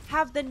does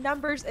have the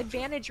numbers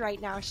advantage right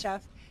now,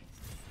 Chef.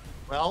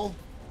 Well,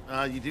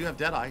 you do have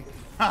Deadeye.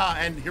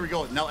 And here we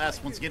go. Nell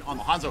S once again on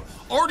the Hanzo.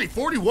 Already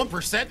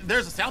 41%.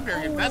 There's a sound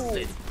barrier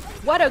invested.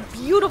 What a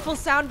beautiful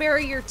sound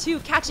barrier, too,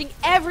 catching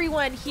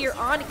everyone here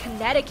on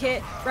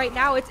Connecticut. Right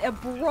now, it's a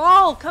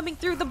brawl coming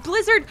through. The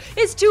Blizzard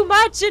is too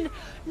much, and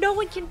no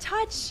one can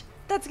touch.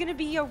 That's going to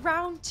be a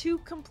round 2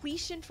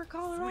 completion for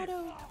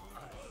Colorado.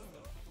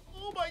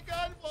 Oh, my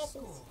God,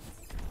 Waffles.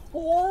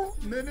 4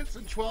 minutes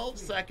and 12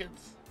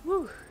 seconds.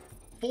 Woo.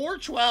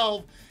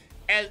 4:12,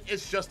 and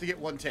it's just to get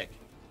one tick.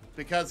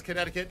 Because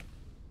Connecticut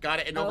got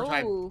it in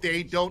overtime.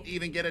 They don't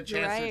even get a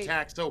chance to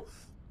attack. So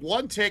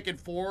one tick in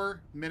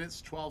 4 minutes,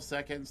 12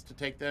 seconds to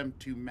take them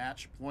to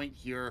match point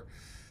here.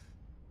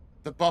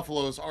 The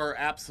Buffaloes are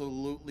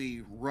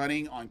absolutely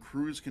running on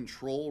cruise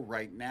control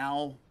right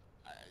now.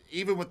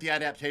 Even with the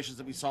adaptations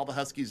that we saw the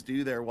Huskies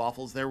do there,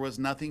 Waffles, there was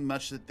nothing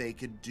much that they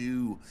could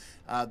do.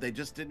 They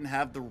just didn't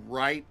have the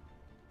right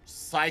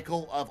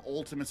cycle of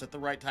ultimates at the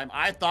right time.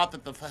 I thought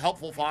that the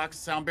Helpful Fox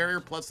sound barrier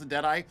plus the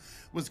Deadeye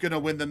was going to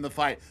win them the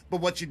fight.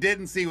 But what you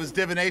didn't see was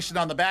divination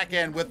on the back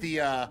end with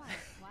the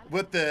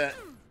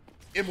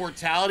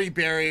immortality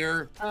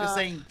barrier, just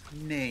saying,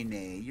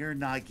 nay, you're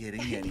not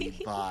getting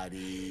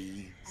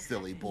anybody,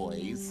 silly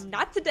boys.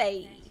 Not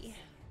today.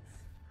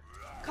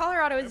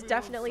 Colorado is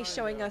definitely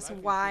showing us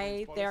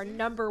why they're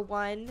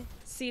 #1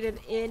 seated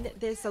in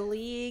this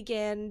league,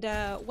 and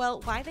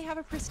why they have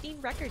a pristine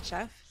record,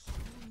 Chef.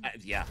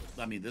 Yeah,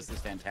 this is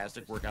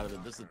fantastic work out of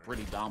it. This is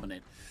pretty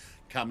dominant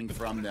coming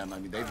from them.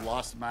 They've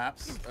lost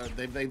maps,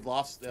 they've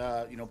lost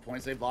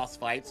points, they've lost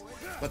fights,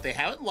 but they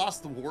haven't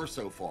lost the war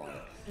so far.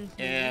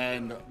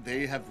 And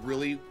they have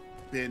really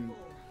been,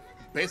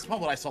 based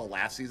upon what I saw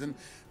last season,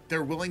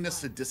 their willingness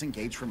to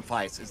disengage from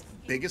fights is the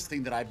biggest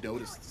thing that I've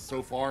noticed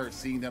so far,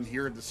 seeing them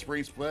here in the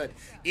spring split,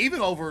 even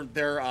over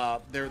their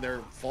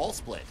fall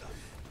split.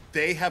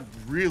 They have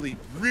really,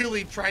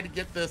 really tried to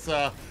get this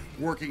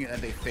working,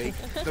 and they fake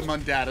the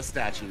Mundata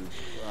statue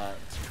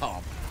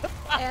comp.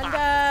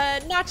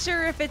 And not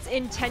sure if it's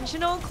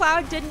intentional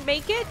Cloud didn't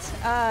make it.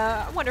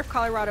 I wonder if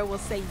Colorado will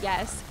say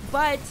yes,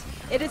 but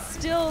it is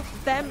still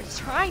them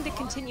trying to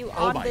continue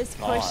on this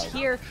push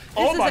here.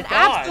 This is an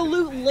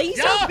absolute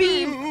laser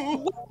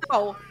beam.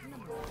 Wow.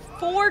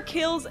 4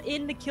 kills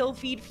in the kill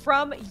feed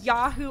from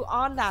Yahoo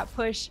on that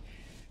push.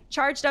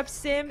 Charged up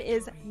Sim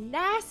is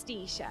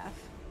nasty, Chef.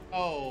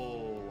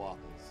 Oh,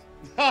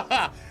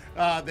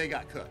 waffles. They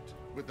got cooked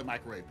with the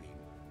microwave beam.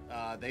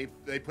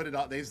 They put it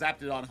on, they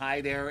zapped it on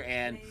high there,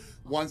 and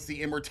once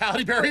the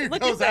immortality barrier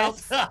goes out,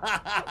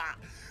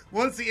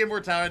 once the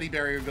immortality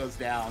barrier goes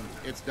down,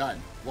 it's done.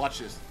 Watch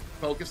this.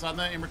 Focus on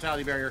the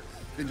immortality barrier,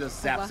 then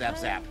just zap, zap,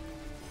 zap.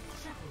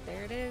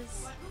 There it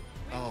is.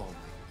 Oh.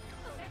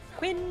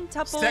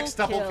 Quintuple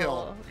Sextuple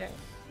kill. Okay.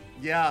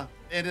 Yeah,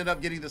 ended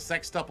up getting the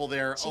sextuple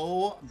there.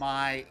 Oh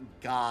my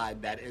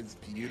God, that is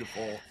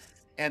beautiful.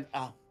 And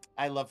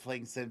I love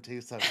playing Sim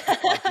too, so I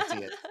like to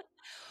see it.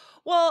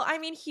 Well, I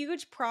mean,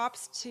 huge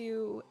props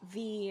to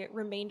the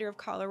remainder of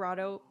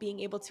Colorado being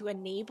able to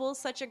enable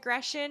such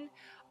aggression.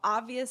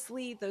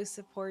 Obviously, those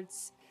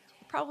supports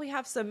probably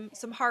have some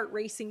heart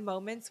racing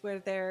moments where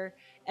they're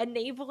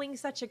enabling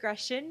such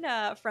aggression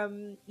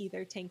from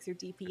either tanks or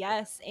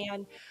DPS.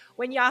 And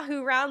when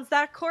Yahoo rounds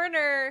that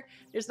corner,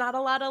 there's not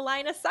a lot of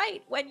line of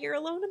sight when you're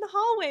alone in the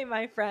hallway,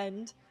 my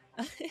friend.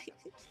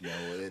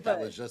 No, that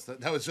was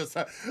just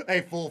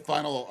a full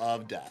funnel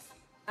of death.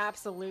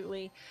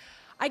 Absolutely.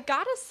 I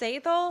gotta say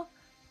though,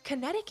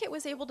 Connecticut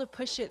was able to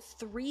push it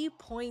 3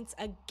 points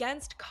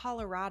against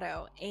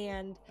Colorado,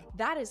 and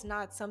that is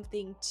not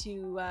something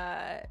to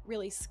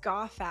really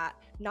scoff at.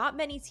 Not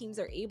many teams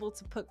are able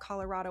to put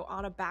Colorado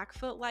on a back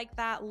foot like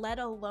that, let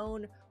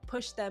alone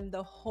push them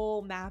the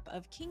whole map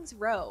of Kings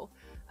Row,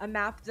 a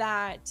map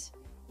that,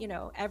 you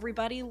know,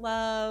 everybody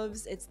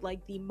loves. It's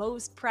like the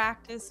most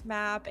practiced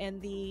map and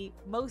the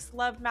most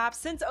loved map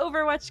since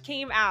Overwatch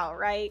came out,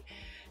 right?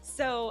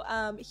 So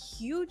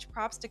huge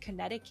props to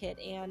Connecticut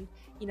and,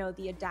 you know,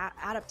 the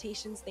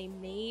adaptations they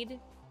made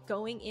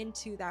going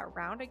into that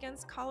round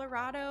against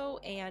Colorado,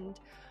 and,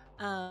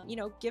 you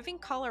know, giving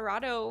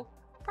Colorado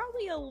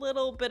probably a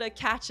little bit of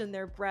catch in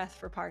their breath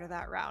for part of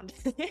that round.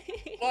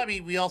 Well, I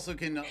mean, we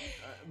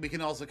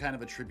can also kind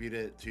of attribute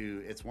it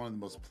to, it's one of the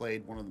most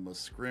played, one of the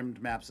most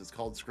scrimmed maps. It's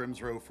called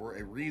Scrims Row for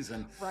a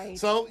reason. Right.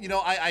 So, you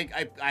know,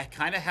 I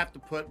kind of have to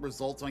put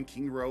results on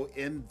King Row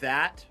in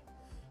that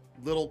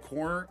little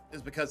corner,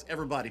 is because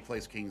everybody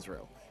plays Kings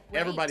Row. Right.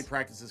 Everybody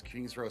practices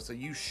Kings Row, so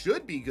you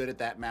should be good at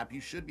that map.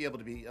 You should be able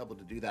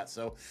to do that.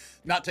 So,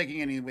 not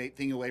taking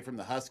anything away from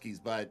the Huskies,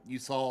 but you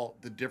saw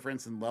the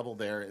difference in level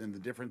there, and the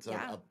difference of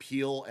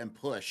appeal and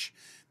push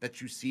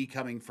that you see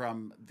coming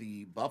from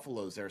the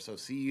Buffaloes there. So,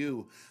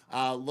 CU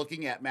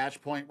looking at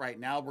match point right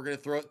now. We're going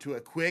to throw it to a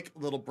quick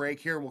little break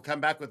here. We'll come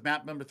back with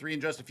map number 3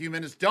 in just a few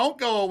minutes. Don't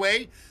go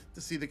away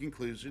to see the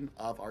conclusion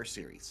of our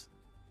series.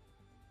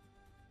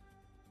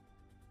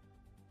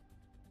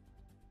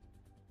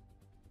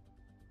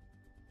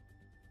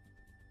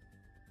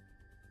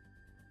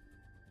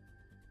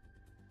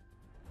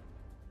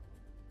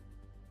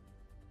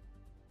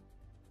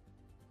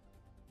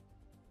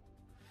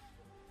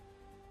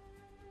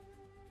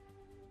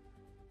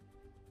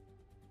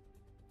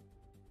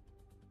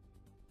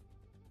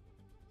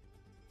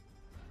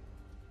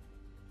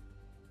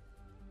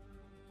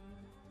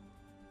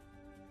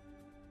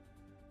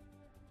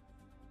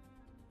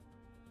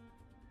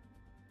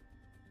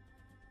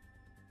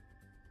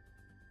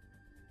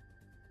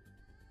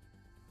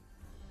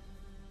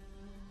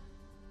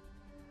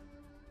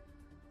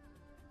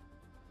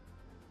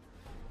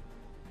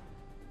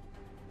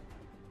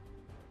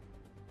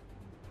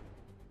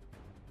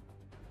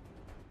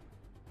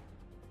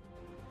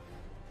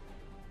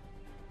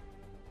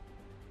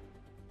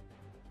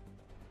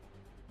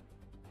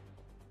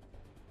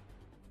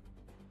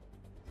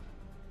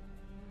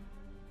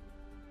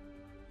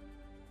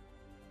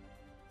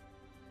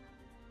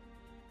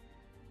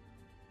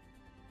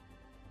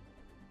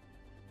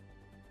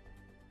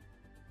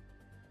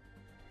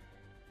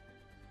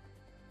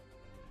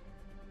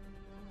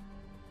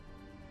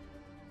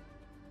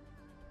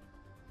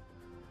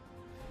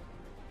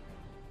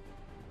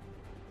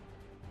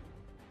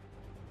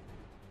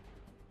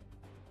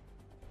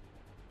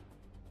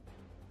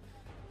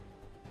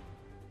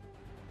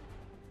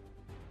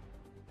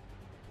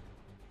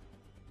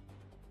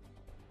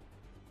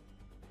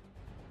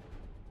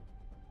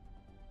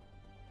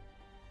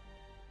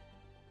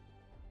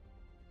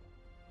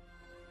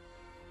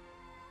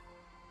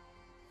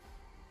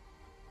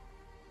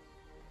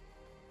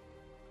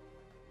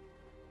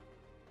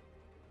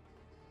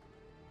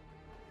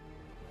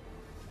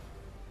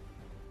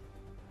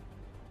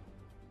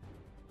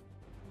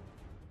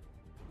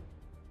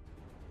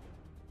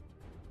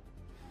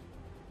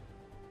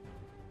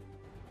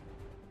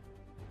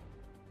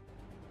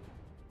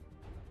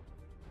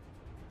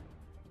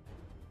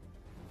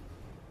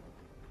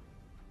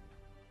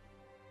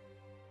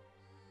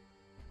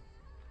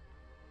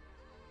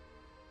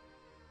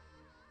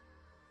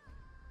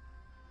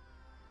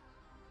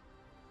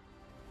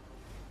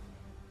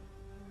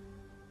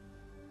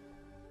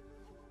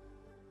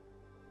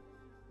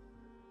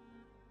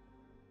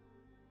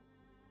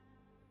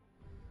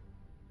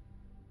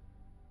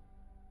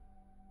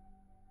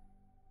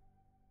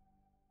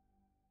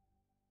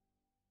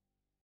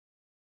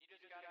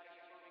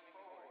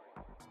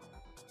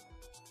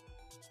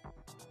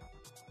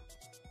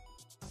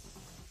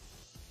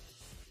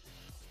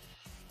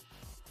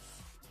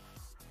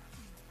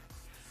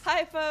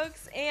 Hi,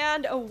 folks,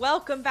 and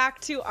welcome back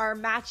to our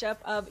matchup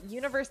of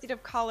University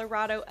of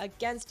Colorado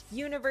against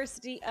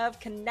University of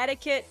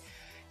Connecticut.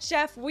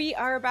 Chef, we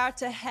are about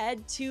to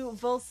head to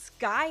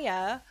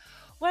Volskaya.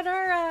 What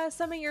are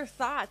some of your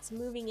thoughts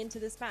moving into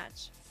this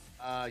match?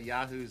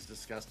 Yahoo's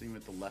disgusting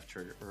with the left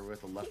trigger, or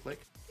with the left click.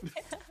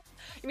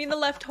 You mean the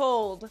left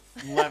hold?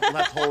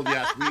 Left hold,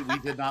 yes. We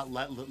did not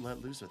let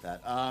loose with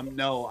that.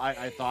 No,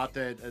 I thought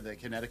that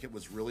Connecticut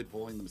was really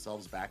pulling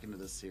themselves back into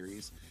this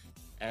series.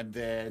 And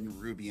then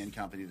Ruby and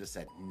company just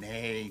said,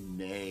 nay,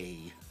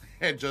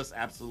 and just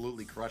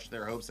absolutely crushed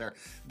their hopes there.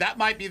 That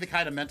might be the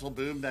kind of mental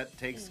boom that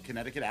takes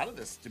Connecticut out of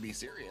this, to be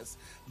serious.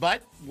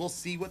 But we'll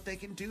see what they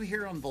can do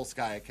here on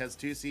Volskaya, because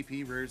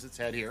 2CP rears its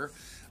head here.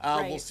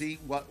 Right. We'll see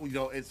what,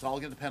 it's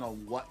all going to depend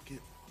on what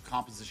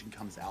composition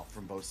comes out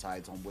from both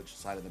sides, on which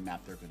side of the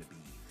map they're going to be.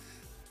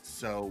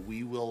 So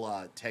we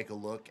will take a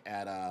look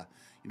at,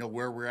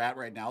 where we're at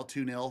right now,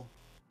 2-0.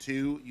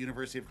 To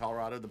University of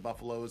Colorado. The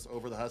Buffaloes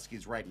over the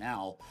Huskies right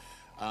now,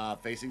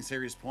 facing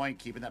Series Point,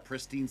 keeping that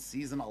pristine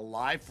season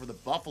alive for the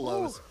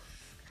Buffaloes.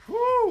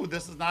 Whew,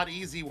 this is not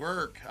easy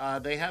work.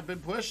 They have been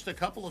pushed a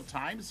couple of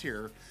times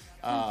here.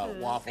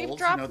 Waffles. They've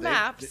dropped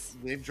maps.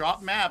 They've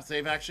dropped maps.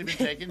 They've actually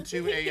been taken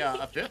to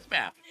a fifth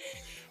map.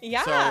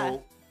 Yeah.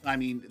 So, I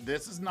mean,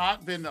 this has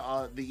not been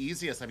the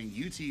easiest. I mean,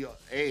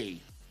 UTA,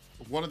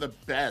 one of the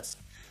best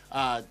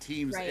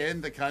teams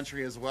in the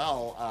country as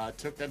well,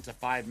 took them to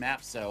 5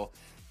 maps. So,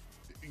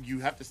 you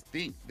have to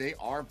think they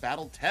are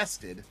battle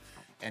tested,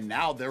 and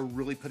now they're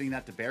really putting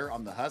that to bear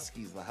on the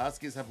Huskies. The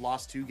Huskies have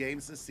lost 2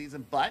 games this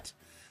season, but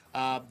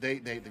they're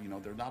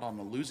not on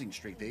the losing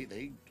streak.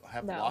 They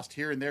have lost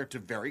here and there to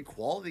very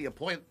quality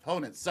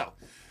opponents. So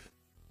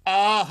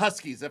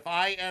Huskies, if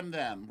I am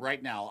them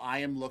right now, I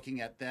am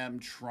looking at them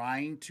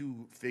trying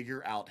to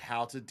figure out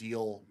how to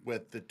deal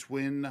with the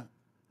twin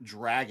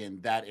dragon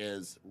that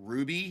is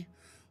Ruby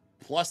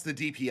plus the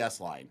DPS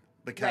line,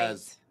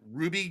 because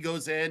Ruby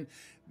goes in,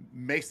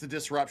 makes the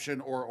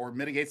disruption or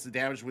mitigates the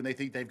damage when they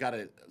think they've got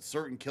a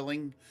certain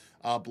killing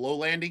blow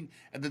landing,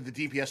 and then the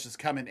DPS just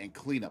come in and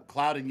clean up.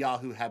 Cloud and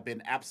Yahoo have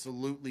been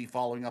absolutely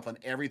following up on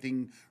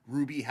everything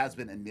Ruby has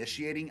been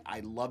initiating.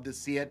 I love to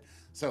see it.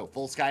 So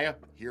Volskaya,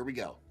 here we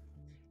go.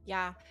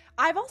 Yeah,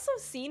 I've also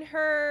seen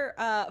her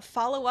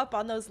follow up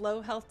on those low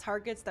health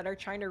targets that are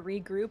trying to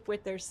regroup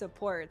with their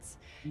supports.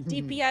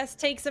 DPS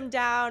takes them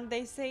down.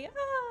 They say,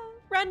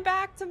 run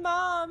back to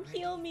mom,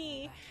 heal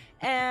me.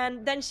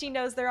 And then she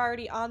knows they're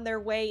already on their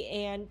way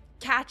and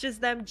catches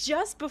them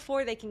just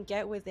before they can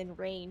get within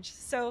range.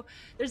 So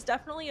there's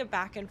definitely a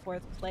back and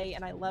forth play,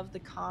 and I love the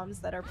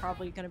comms that are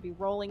probably going to be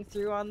rolling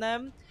through on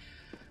them.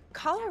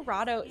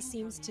 Colorado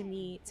seems to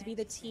me to be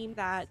the team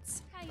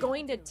that's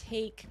going to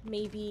take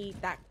maybe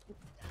that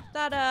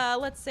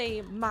let's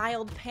say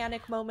mild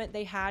panic moment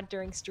they had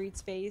during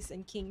Streets Face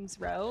and Kings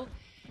Row,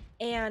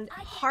 and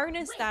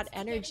harness that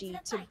energy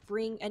to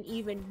bring an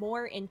even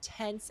more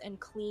intense and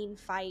clean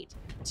fight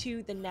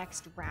to the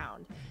next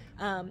round.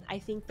 I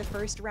think the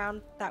first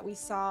round that we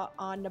saw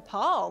on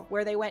Nepal,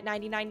 where they went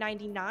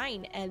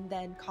 99-99, and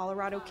then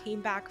Colorado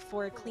came back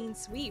for a clean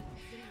sweep.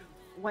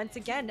 Once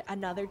again,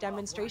 another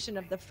demonstration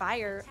of the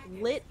fire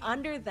lit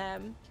under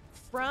them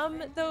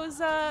from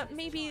those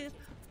maybe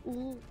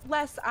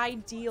less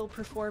ideal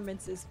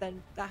performances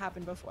than that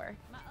happened before.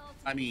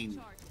 I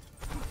mean,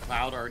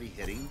 Cloud already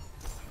hitting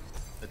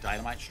the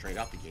dynamite straight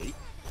out the gate.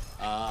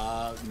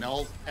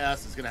 Null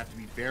S is going to have to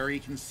be very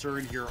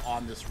concerned here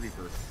on this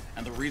Reaper.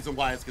 And the reason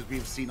why is because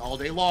we've seen all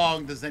day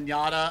long the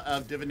Zenyatta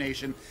of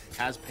Divination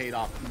has paid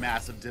off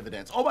massive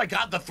dividends. Oh my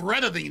god, the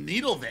threat of the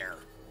needle there.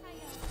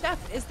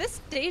 Steph, is this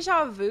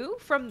deja vu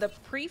from the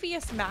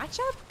previous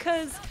matchup?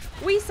 Because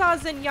we saw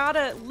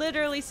Zenyatta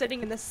literally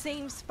sitting in the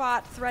same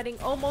spot, threading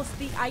almost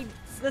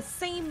the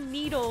same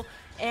needle,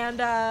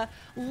 and a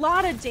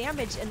lot of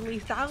damage and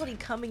lethality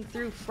coming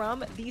through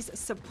from these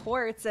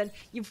supports. And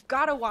you've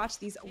got to watch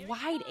these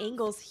wide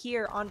angles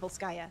here on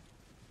Volskaya.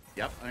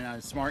 Yep, I mean,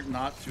 I'm smart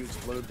not to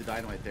explode the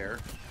dynamite there.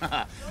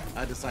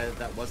 I decided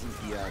that wasn't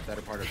the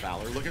better part of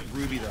Valor. Look at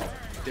Ruby, though.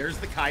 There's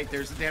the kite.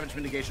 There's the damage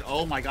mitigation.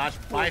 Oh, my gosh.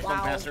 Bye, Fun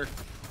Passer.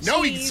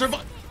 No, he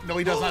survived. No,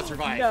 he does not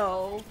survive.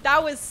 No,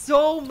 that was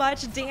so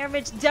much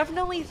damage.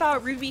 Definitely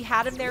thought Ruby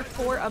had him there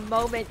for a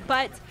moment,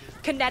 but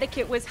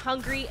Connecticut was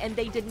hungry and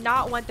they did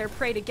not want their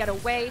prey to get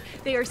away.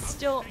 They are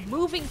still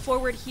moving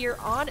forward here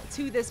on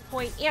to this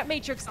point. Ant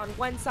Matrix on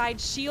one side,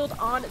 Shield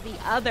on the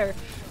other.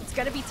 It's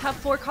going to be tough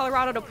for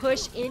Colorado to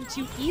push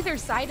into either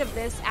side of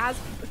this, as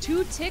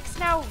 2 ticks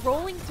now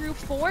rolling through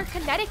for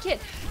Connecticut.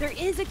 There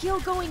is a kill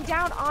going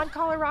down on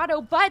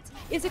Colorado, but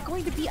is it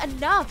going to be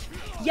enough?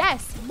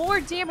 Yes, more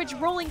damage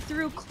rolling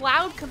through.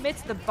 Cloud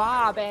commits the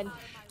bob, and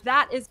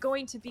that is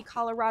going to be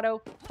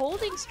Colorado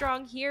holding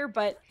strong here,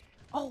 but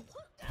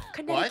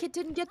Connecticut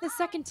didn't get the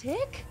second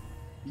tick?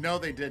 No,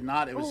 they did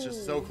not. It was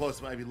just so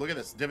close. I mean, look at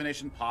this.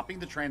 Divination popping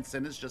the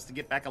Transcendence just to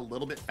get back a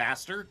little bit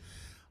faster.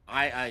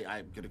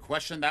 I'm going to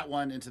question that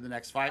one into the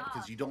next fight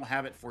because you don't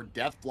have it for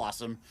Death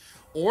Blossom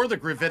or the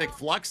Gravitic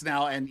Flux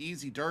now, and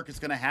Easy Dirk is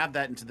going to have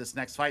that into this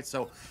next fight.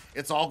 So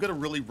it's all going to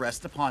really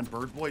rest upon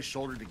Birdboy's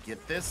shoulder to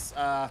get this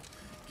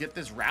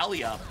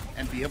rally up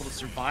and be able to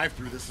survive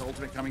through this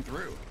ultimate coming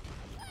through.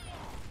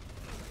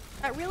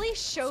 That really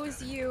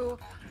shows you,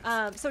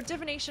 so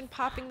Divination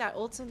popping that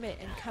ultimate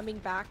and coming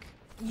back,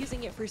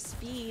 using it for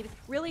speed,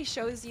 really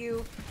shows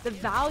you the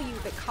value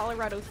that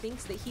Colorado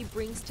thinks that he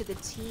brings to the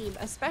team,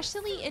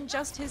 especially in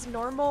just his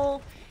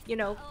normal, you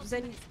know,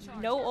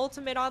 no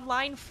ultimate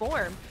online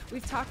form.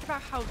 We've talked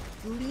about how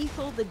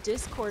lethal the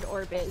Discord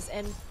orb is,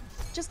 and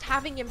just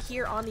having him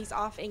here on these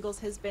off angles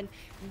has been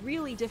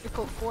really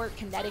difficult for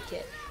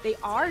Connecticut. They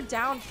are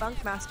down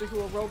Funkmaster, who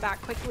will roll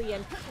back quickly,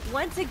 and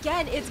once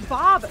again it's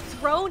Bob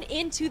thrown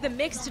into the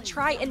mix to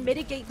try and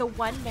mitigate the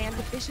one-man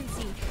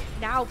deficiency.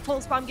 Now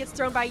Pulse Bomb gets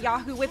thrown by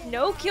Yahoo with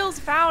no kills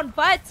found,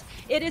 but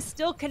it is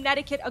still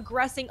Connecticut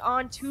aggressing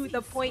onto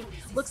the point.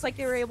 Looks like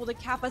they were able to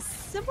cap a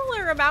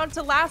similar amount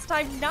to last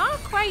time, not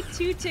quite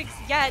 2 ticks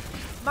yet.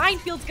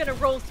 Minefield's gonna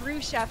roll through,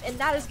 Chef, and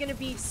that is gonna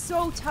be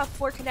so tough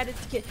for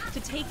Connecticut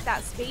to take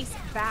that space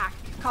back.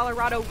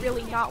 Colorado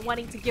really not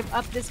wanting to give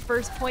up this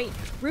first point.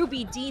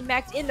 Ruby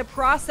demeched in the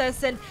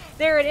process, and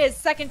there it is,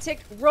 second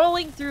tick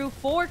rolling through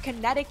for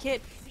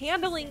Connecticut,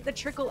 handling the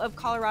trickle of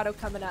Colorado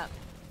coming up.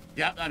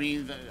 Yeah, I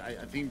mean, I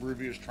think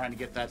Ruby was trying to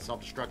get that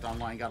self-destruct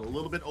online, got a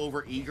little bit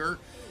over eager,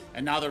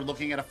 and now they're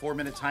looking at a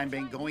 4-minute time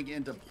bank going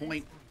into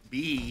point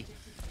B.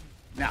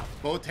 Now,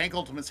 both tank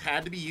ultimates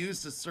had to be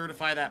used to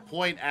certify that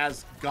point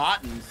as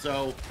gotten,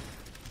 so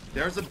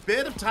there's a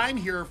bit of time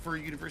here for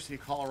University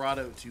of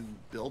Colorado to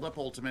build up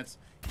ultimates,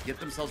 get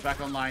themselves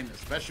back online,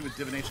 especially with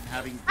Divination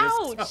having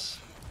this.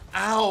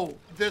 Ow!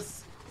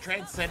 This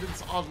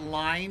Transcendence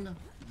online.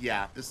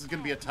 Yeah, this is going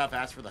to be a tough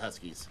ask for the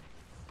Huskies.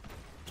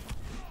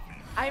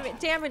 I'm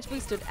damage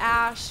boosted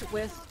Ashe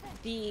with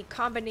the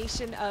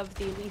combination of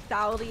the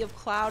lethality of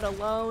Cloud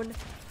alone.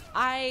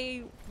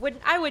 I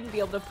wouldn't be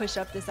able to push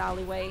up this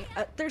alleyway.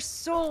 There's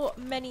so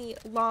many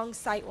long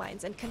sight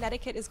lines, and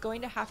Connecticut is going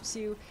to have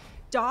to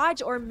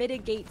dodge or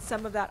mitigate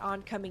some of that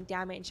oncoming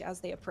damage as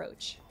they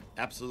approach.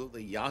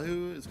 Absolutely.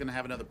 Yahoo is going to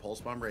have another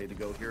Pulse Bomb ready to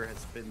go here.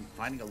 Has been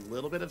finding a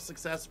little bit of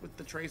success with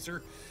the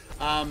Tracer.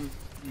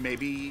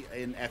 Maybe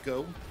an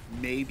Echo,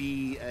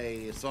 maybe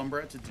a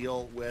Sombra to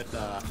deal with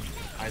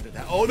either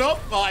that. Oh, no.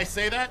 Well, I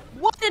say that.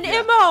 What an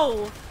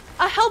MO!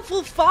 A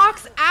helpful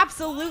Fox,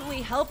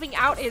 absolutely helping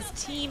out his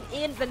team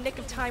in the nick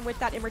of time with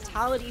that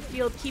immortality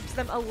field, keeps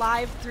them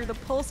alive through the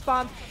Pulse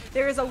Bomb.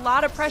 There is a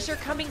lot of pressure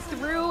coming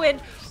through,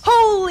 and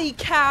holy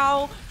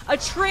cow, a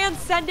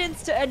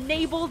Transcendence to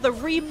enable the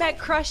remech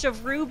crush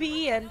of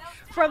Ruby, and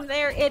from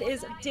there it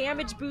is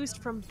damage boost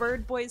from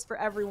Bird Boys for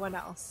everyone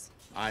else.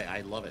 I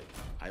love it.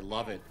 I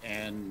love it.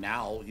 And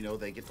now, you know,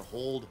 they get to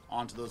hold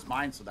onto those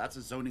mines, so that's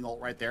a zoning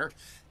ult right there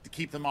to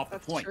keep them off the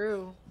point. That's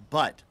true.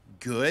 But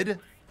good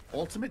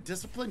ultimate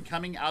discipline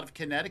coming out of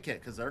Connecticut,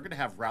 because they're going to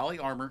have rally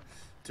armor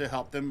to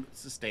help them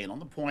sustain on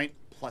the point,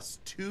 plus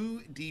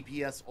 2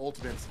 DPS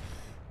ultimates.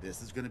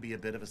 This is going to be a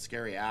bit of a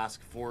scary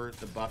ask for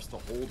the buffs to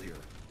hold here.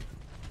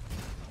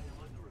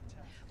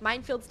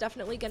 Minefield's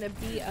definitely going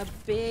to be a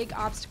big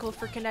obstacle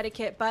for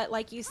Connecticut, but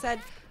like you said,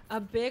 a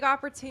big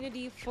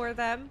opportunity for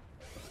them.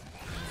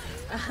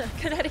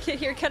 Connecticut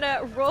here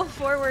gonna roll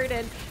forward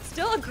and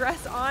still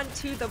aggress on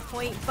to the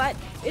point, but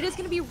it is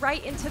going to be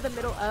right into the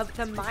middle of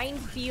the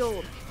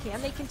minefield.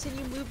 Can they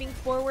continue moving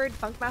forward?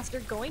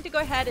 Funkmaster going to go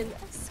ahead and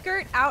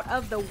skirt out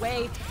of the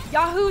way.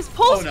 Yahoo's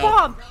Pulse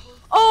Bomb!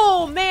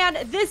 Oh man,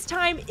 this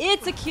time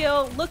it's a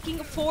kill, looking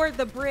for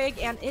the Brig,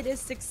 and it is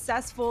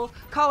successful.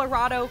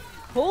 Colorado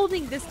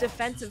holding this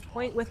defensive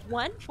point with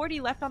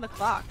 1:40 left on the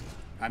clock.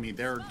 I mean,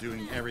 they're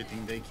doing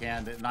everything they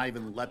can to not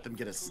even let them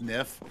get a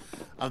sniff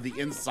of the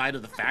inside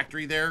of the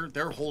factory there.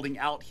 They're holding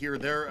out here.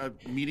 They're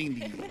meeting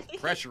the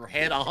pressure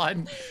head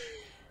on.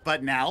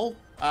 But now,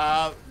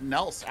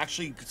 Nels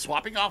actually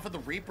swapping off of the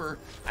Reaper.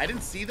 I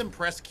didn't see them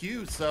press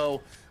Q,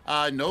 so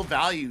no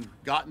value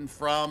gotten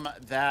from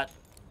that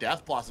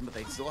Death Blossom, but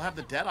they still have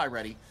the Deadeye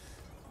ready.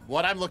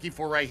 What I'm looking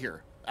for right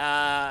here,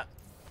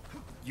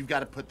 you've got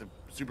to put the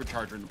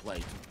Supercharger into play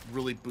to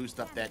really boost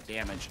up that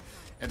damage,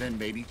 and then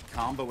maybe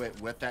combo it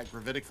with that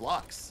Gravitic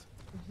Flux.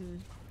 Mm-hmm.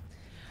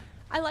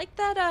 I like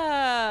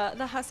that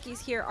the Huskies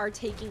here are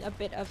taking a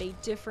bit of a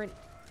different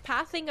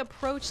pathing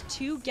approach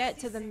to get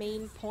to the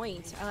main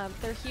point.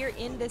 They're here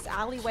in this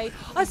alleyway.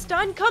 A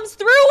stun comes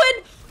through,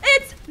 and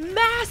it's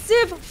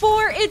massive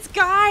for its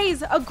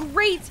guys. A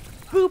great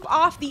boop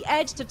off the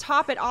edge to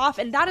top it off,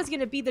 and that is going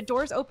to be the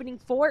doors opening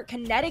for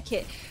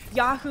Connecticut.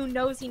 Yahoo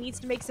knows he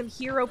needs to make some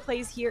hero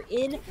plays here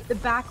in the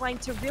backline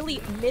to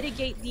really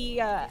mitigate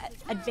the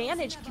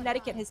advantage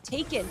Connecticut has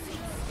taken.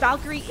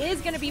 Valkyrie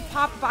is going to be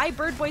popped by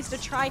Bird Boys to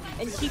try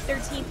and keep their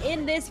team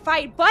in this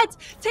fight, but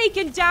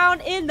taken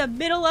down in the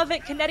middle of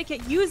it.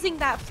 Connecticut using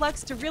that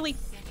flex to really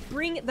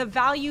bring the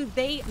value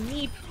they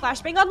need.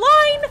 Flashbang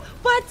online,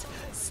 but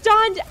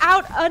stunned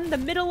out in the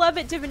middle of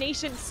it.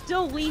 Divination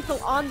still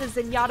lethal on the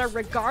Zenyatta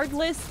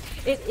regardless.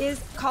 It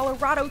is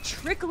Colorado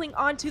trickling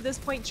onto this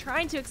point,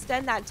 trying to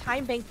extend that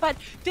time bank, but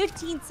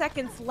 15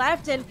 seconds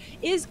left, and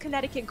is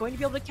Connecticut going to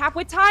be able to cap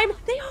with time?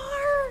 They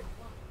are!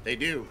 They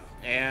do.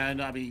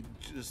 And, I mean,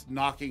 just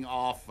knocking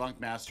off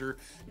Funkmaster,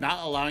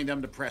 not allowing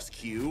them to press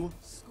Q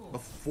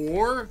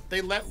before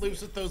they let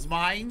loose with those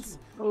mines.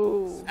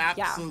 Oh,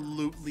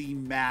 absolutely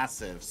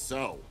massive.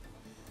 So,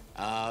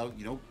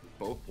 you know,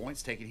 both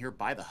points taken here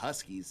by the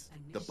Huskies.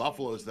 The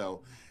Buffaloes,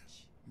 though,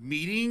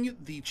 meeting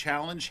the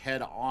challenge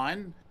head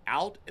on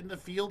out in the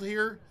field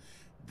here,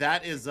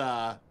 that is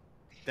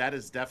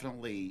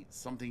definitely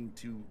something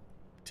to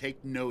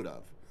take note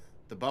of.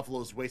 The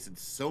Buffaloes wasted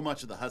so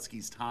much of the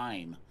Huskies'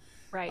 time.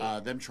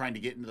 Right. Them trying to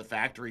get into the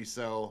factory.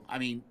 So, I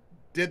mean,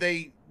 did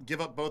they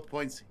give up both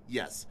points?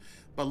 Yes.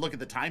 But look at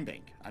the time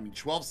bank. I mean,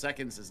 12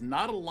 seconds is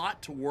not a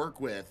lot to work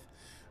with.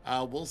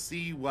 We'll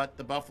see what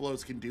the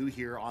Buffaloes can do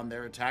here on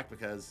their attack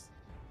because,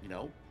 you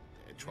know,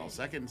 at 12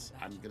 seconds,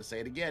 I'm going to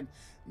say it again,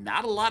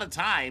 not a lot of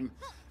time.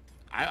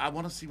 I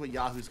want to see what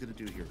Yahoo's going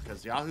to do here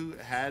because Yahoo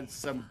had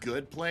some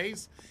good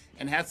plays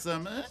and had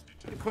some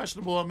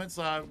questionable moments.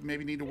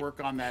 Maybe need to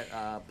work on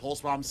that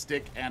pulse bomb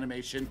stick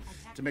animation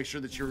to make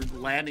sure that you're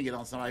landing it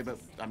on somebody. But,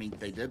 I mean,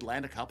 they did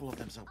land a couple of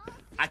them, so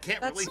I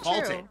can't really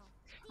fault it.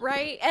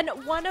 Right, and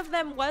one of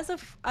them was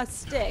a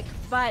stick,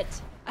 but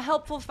a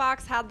Helpful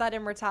Fox had that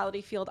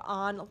Immortality Field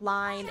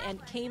online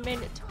and came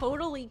in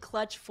totally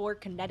clutch for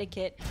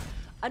Connecticut.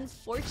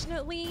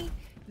 Unfortunately,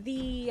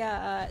 the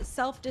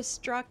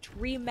self-destruct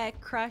remech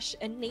crush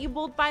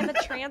enabled by the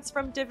trance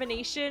from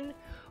Divination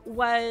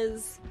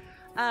was,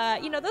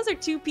 you know, those are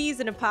two peas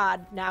in a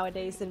pod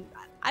nowadays, and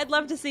I'd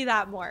love to see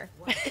that more.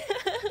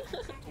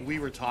 We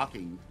were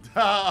talking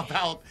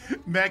about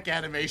mech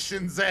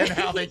animations and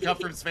how they come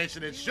from space,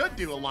 and it should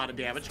do a lot of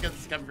damage because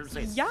it's coming from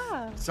space.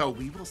 Yeah. So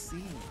we will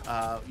see.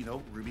 You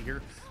know, Ruby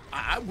here.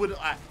 I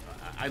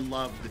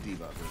love the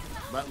diva.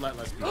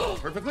 Let's be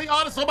perfectly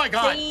honest. Oh my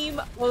God.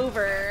 Game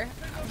over.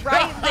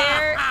 Right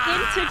there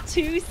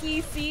into 2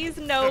 CCs.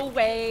 No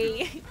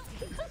way.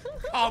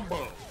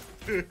 Combo.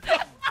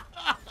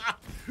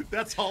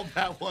 That's all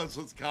that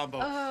was combo.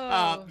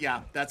 Oh.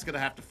 Yeah, that's going to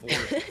have to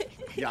force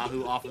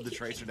Yahoo off of the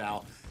Tracer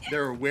now.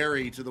 They're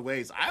wary to the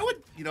ways. I would,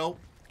 you know,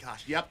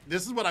 gosh, yep,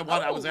 this is what I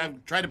want.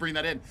 I'm trying to bring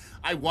that in.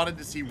 I wanted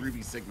to see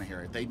Ruby Sigma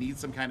here. They need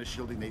some kind of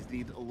shielding. They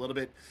need a little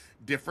bit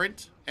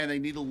different, and they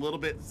need a little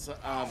bit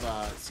of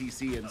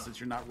CC, and since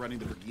you're not running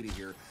the Brigida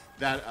here,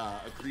 that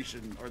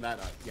accretion, or that,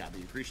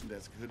 the accretion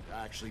disc could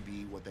actually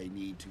be what they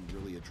need to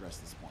really address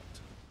this point.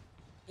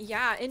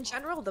 Yeah, in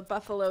general, the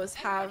Buffaloes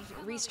have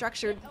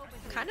restructured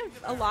kind of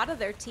a lot of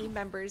their team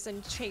members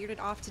and traded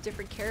off to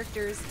different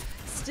characters.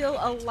 Still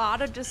a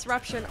lot of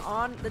disruption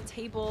on the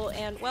table,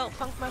 and, well,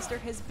 Funkmaster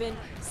has been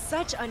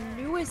such a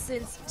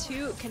nuisance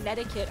to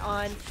Connecticut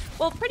on,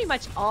 well, pretty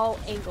much all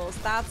angles.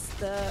 That's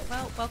the,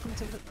 well, welcome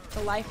to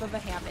the life of a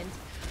Hammond.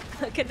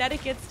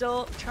 Connecticut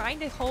still trying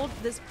to hold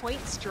this point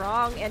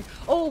strong, and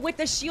oh, with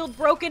the shield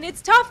broken, it's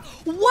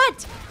tough.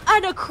 What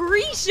an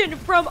accretion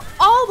from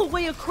all the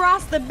way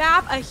across the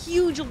map. A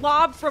huge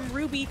lob from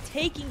Ruby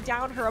taking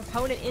down her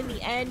opponent in the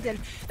end, and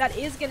that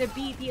is going to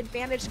be the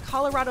advantage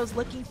Colorado's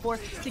looking for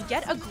to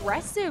get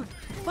aggressive.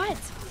 But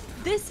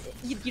this,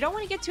 you don't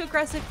want to get too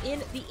aggressive in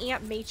the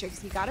Amp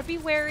Matrix. You got to be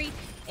wary,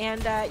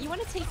 and you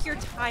want to take your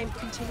time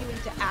continuing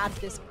to add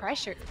this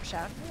pressure,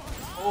 Chef.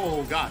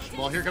 Oh gosh,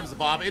 well, here comes the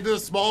bomb into the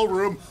small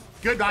room.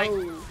 Good night.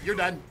 Oh. You're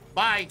done.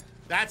 Bye.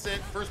 That's it.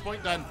 First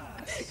point done.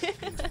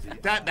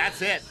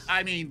 That's it.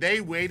 I mean,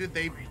 they waited,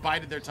 they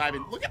bided their time,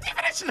 and look at the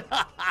finish.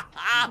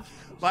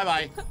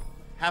 Bye-bye.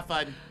 Have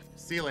fun.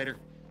 See you later.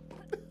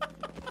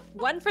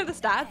 One for the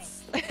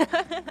stats.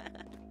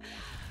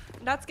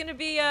 That's going to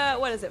be,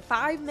 what is it,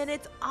 5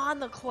 minutes on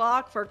the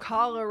clock for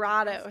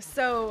Colorado.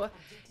 So,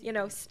 you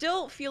know,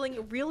 still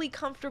feeling really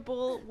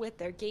comfortable with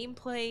their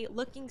gameplay,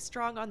 looking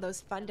strong on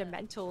those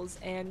fundamentals,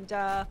 and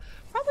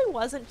probably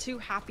wasn't too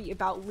happy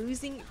about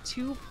losing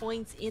 2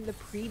 points in the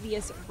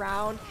previous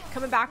round.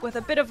 Coming back with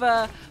a bit of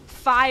a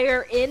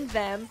fire in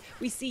them.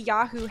 We see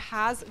Yahoo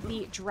has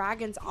the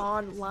Dragons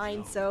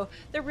online, so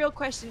the real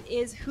question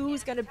is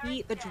who's going to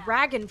be the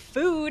Dragon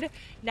food?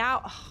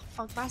 Now,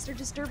 Funkmaster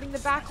disturbing the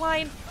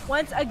backline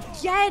once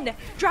again.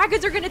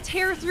 Dragons are going to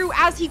tear through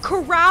as he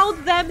corralled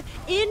them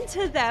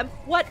into them.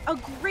 What a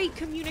great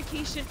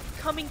communication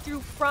coming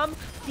through from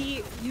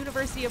the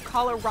University of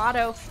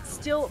Colorado.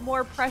 Still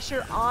more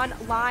pressure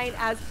online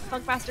as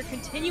Funkmaster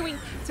continuing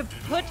to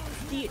put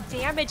the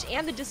damage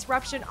and the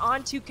disruption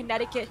onto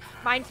Connecticut.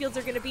 Minefields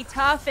are going to be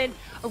tough, and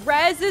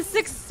Rez is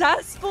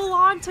successful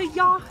onto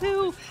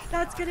Yahoo.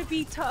 That's going to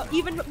be tough,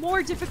 even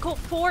more difficult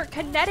for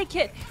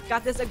Connecticut.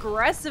 Got this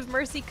aggressive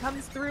Mercy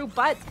comes through,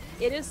 but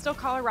it is still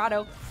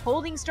Colorado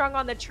holding strong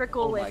on the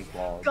trickle with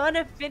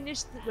gonna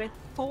finish with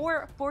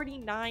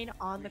 4:49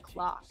 on the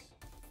clock.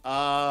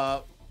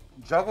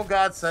 Jungle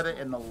God said it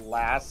in the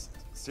last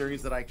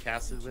series that I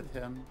casted with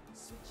him.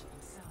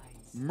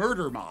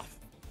 Murder Moth.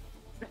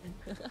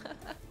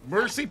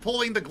 Mercy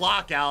pulling the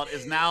Glock out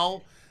is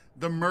now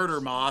the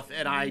Murder Moth,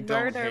 and I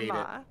don't Murder hate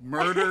Moth. it.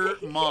 Murder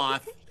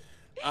Moth.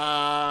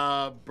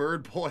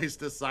 Bird Boys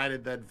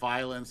decided that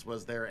violence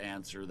was their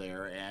answer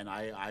there, and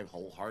I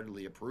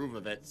wholeheartedly approve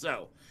of it.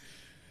 So,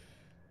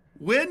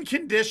 win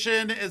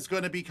condition is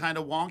going to be kind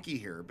of wonky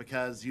here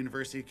because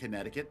University of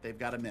Connecticut, they've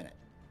got a minute.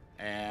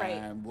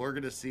 And we're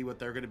going to see what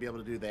they're going to be able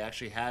to do. They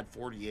actually had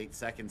 48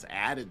 seconds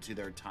added to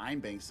their time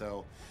bank.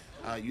 So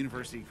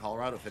University of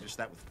Colorado finished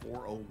that with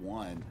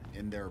 4:01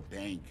 in their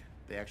bank.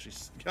 They actually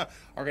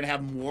are going to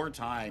have more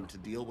time to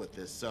deal with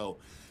this. So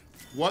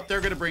what they're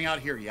going to bring out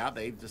here, yeah,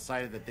 they've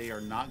decided that they are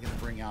not going to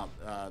bring out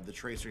the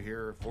Tracer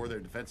here for their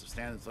defensive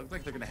stand. It looks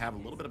like they're going to have a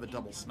little bit of a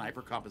double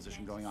sniper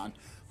composition going on.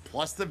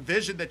 Plus the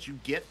vision that you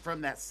get from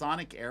that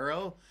sonic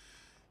arrow.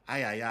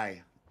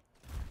 Aye.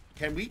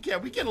 Can we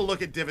get a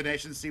look at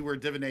Divination, see where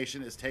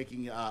Divination is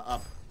taking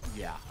up?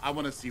 Yeah, I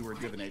want to see where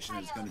Divination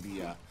is going to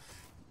be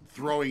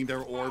throwing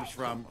their orbs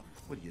from.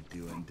 What are you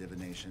doing,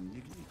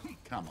 Divination?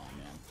 Come on,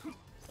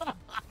 man.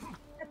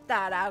 Get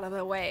that out of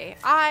the way.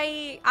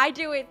 I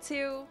do it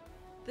too.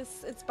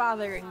 It's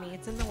bothering me.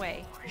 It's in the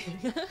way.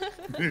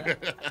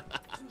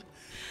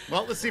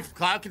 Well, let's see if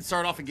Cloud can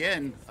start off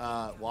again.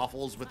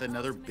 Waffles with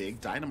another big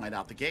dynamite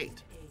out the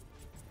gate.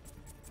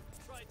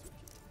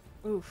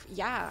 Oof,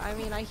 yeah, I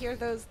mean, I hear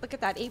those. Look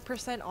at that,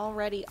 8%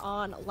 already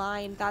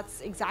online. That's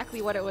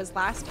exactly what it was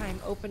last time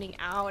opening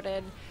out.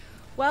 And,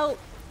 well,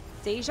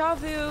 Deja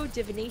Vu,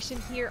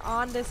 Divination here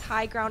on this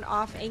high ground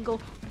off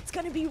angle. It's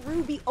going to be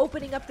Ruby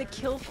opening up the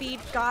kill feed,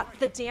 got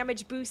the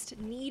damage boost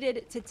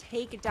needed to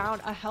take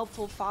down a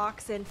helpful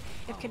Fox. And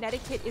if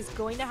Connecticut is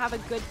going to have a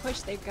good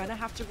push, they're going to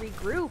have to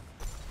regroup.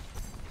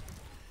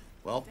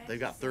 Well, they've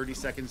got 30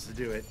 seconds to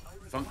do it.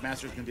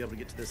 Funkmaster's going to be able to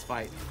get to this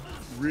fight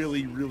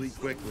really, really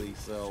quickly.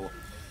 So,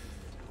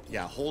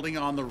 yeah, holding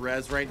on the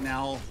res right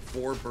now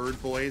for Bird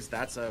Boys.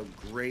 That's a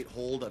great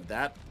hold of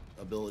that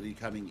ability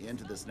coming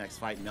into this next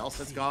fight.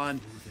 Nelson's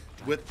gone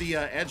with the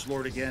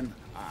Edgelord again.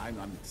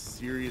 I'm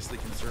seriously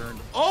concerned.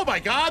 Oh my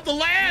God, the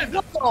land!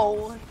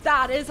 Whoa,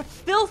 that is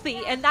filthy,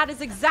 and that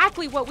is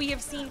exactly what we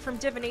have seen from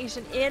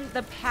Divination in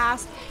the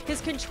past. His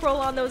control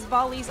on those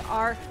volleys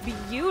are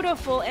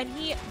beautiful, and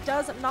he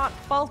does not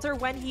falter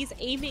when he's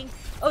aiming.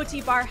 OT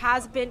bar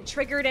has been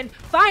triggered, and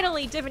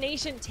finally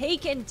Divination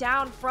taken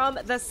down from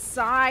the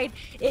side.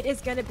 It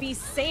is going to be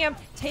Sam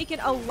taking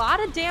a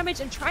lot of damage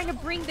and trying to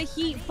bring the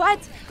heat, but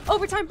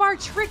overtime bar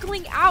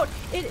trickling out.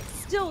 It's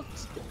still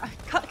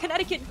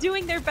Connecticut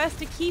doing their best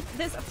to keep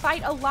this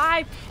fight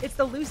alive. It's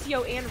the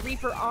Lucio and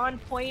Reaper on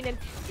point, and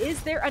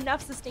is there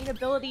enough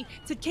sustainability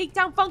to take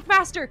down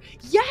Funkmaster?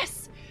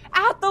 Yes!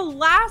 At the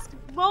last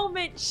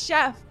moment,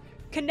 Chef,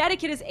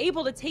 Connecticut is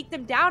able to take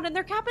them down, and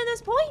they're capping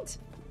this point.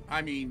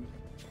 I mean,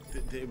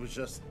 it was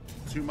just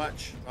too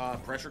much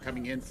pressure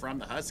coming in from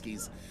the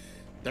Huskies.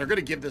 They're going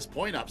to give this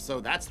point up, so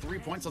that's 3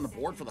 points on the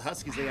board for the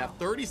Huskies. They have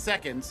 30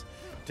 seconds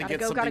to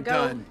get something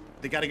done.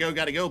 They gotta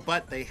go,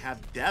 but they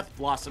have Death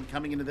Blossom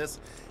coming into this.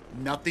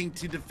 Nothing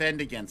to defend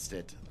against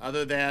it,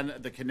 other than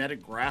the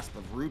kinetic grasp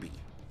of Ruby.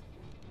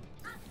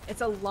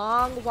 It's a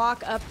long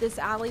walk up this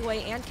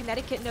alleyway, and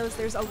Connecticut knows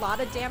there's a lot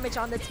of damage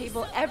on the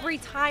table every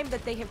time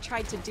that they have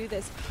tried to do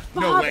this.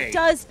 Bob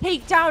does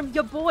take down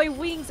your boy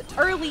Wings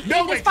early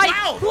in this fight.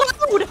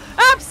 Cloud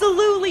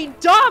absolutely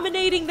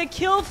dominating the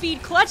kill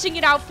feed, clutching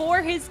it out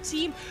for his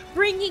team,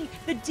 bringing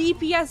the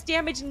DPS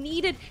damage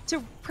needed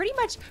to pretty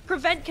much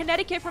prevent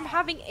Connecticut from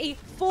having a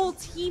full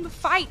team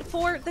fight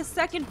for the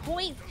second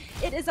point.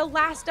 It is a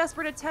last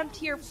desperate attempt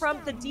here from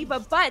the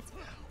Diva, but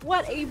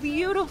what a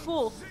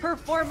beautiful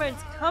performance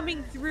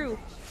coming through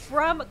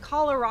from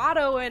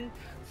Colorado and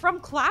from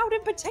Cloud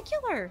in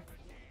particular.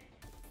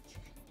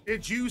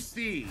 Did you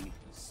see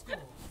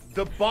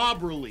the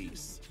Bob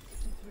release?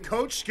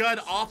 Coach Scud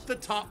off the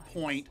top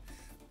point,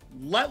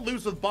 let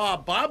loose with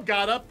Bob. Bob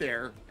got up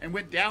there and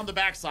went down the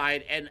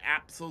backside and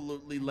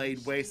absolutely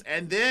laid waste.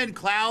 And then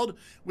Cloud,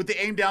 with the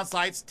aim down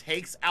sights,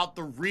 takes out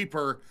the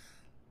Reaper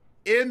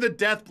in the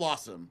Death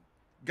Blossom.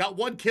 Got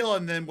one kill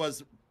and then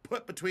was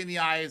put between the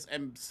eyes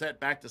and set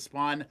back to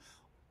spawn.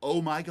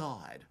 Oh my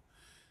God.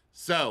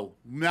 So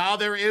now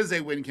there is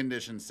a win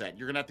condition set.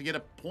 You're gonna have to get a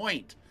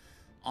point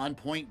on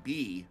point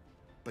B,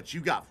 but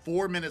you got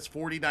 4 minutes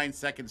 49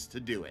 seconds to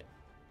do it.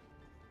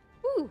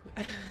 Ooh,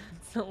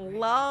 it's a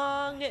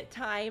long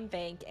time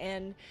bank,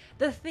 and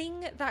the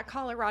thing that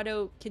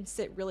Colorado can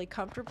sit really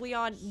comfortably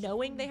on,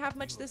 knowing they have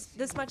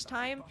this much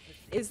time,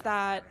 is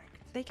that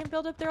they can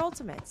build up their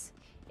ultimates.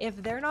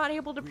 If they're not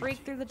able to break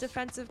through the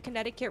defensive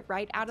Connecticut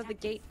right out of the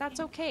gate, that's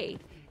okay.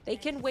 They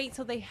can wait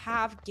till they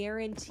have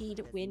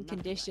guaranteed win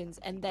conditions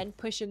and then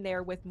push in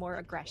there with more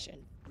aggression.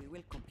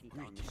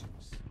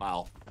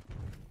 Wow.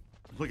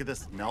 Look at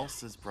this. Nels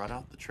has brought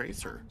out the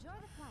Tracer.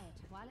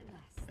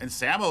 And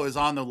Samo is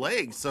on the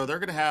legs, so they're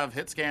going to have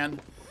hit scan.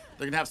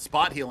 They're going to have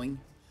spot healing.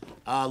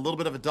 A little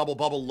bit of a double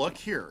bubble look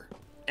here.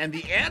 And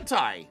the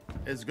anti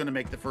is going to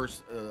make the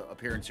first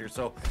appearance here.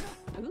 So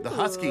the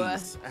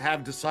Huskies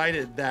have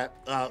decided that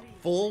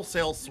full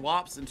sale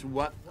swaps into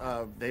what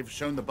they've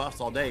shown the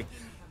buffs all day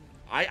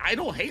I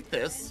don't hate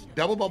this.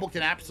 Double bubble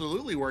can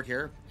absolutely work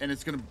here, and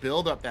it's going to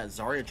build up that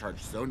Zarya charge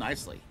so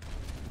nicely.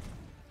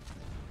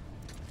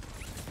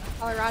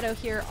 Colorado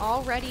here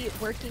already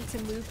working to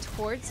move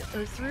towards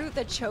or through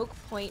the choke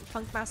point.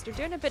 Funkmaster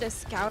doing a bit of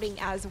scouting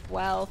as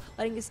well,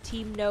 letting his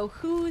team know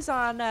who's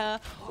on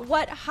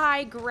what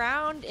high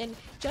ground and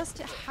just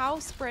how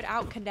spread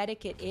out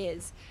Connecticut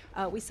is.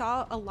 We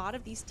saw a lot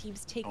of these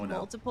teams take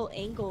multiple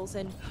angles,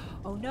 and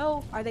oh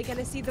no, are they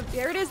gonna see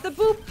there it is, the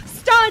boop,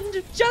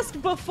 stunned just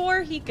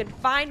before he could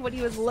find what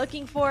he was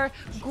looking for.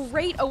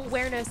 Great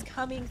awareness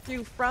coming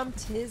through from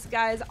his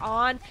guys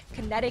on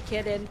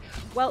Connecticut, and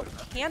well,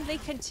 can they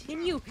continue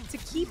to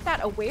keep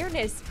that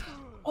awareness?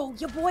 Oh,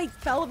 your boy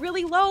fell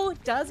really low,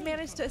 does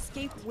manage to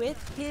escape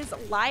with his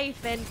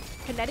life, and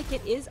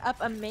Connecticut is up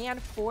a man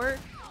for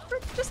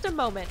just a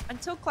moment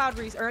until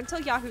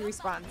until Yahoo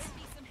responds.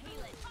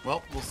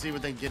 Well, we'll see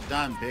what they get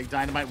done. Big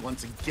Dynamite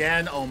once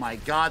again. Oh my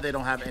god, they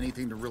don't have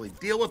anything to really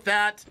deal with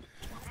that.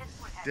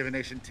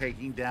 Divination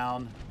taking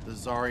down the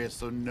Zarya,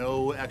 so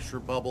no extra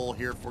bubble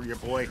here for your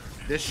boy.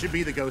 This should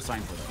be the go sign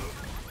for them.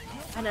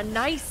 And a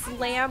nice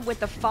slam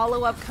with the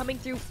follow-up coming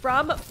through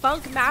from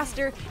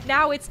Funkmaster.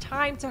 Now it's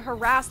time to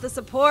harass the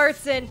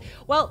supports, and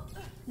well,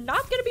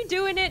 not gonna be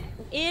doing it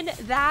in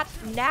that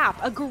nap.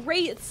 A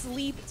great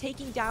sleep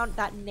taking down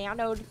that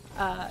nanoed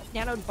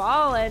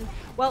ball, and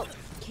well,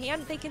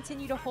 can they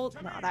continue to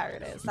hold? No, there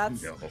it is.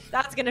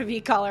 That's gonna be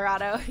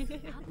Colorado.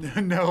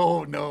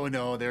 No.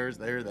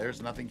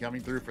 There's nothing coming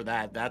through for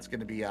that. That's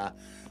gonna be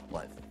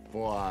what,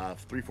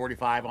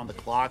 3:45 on the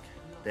clock.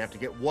 They have to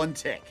get one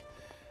tick.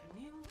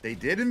 They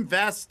did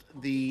invest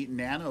the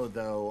nano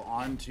though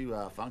onto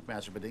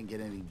Funkmaster, but didn't get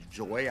any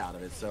joy out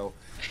of it. So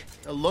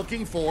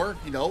looking for,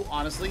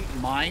 honestly,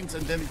 mines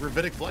and then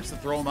gravitic flux to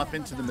throw them up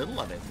into the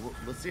middle of it.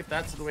 Let's see if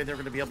that's the way they're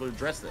going to be able to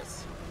address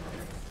this.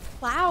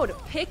 Cloud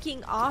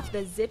picking off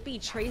the Zippy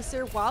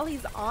Tracer while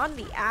he's on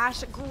the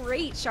Ashe.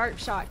 Great sharp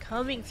shot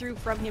coming through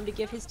from him to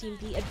give his team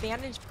the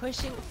advantage,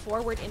 pushing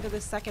forward into the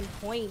second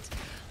point.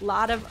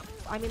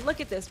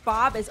 Look at this.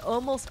 Bob is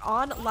almost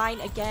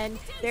online again.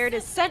 There it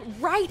is, sent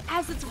right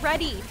as it's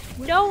ready.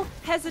 No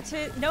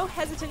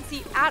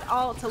hesitancy at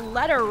all to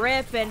let her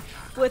rip. And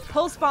with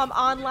Pulse Bomb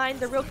online,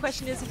 the real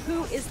question is,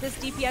 who is this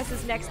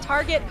DPS's next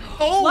target?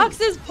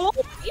 Flux is pulled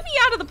maybe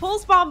out of the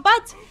Pulse Bomb,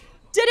 but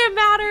didn't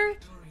matter.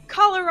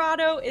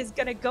 Colorado is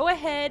going to go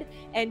ahead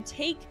and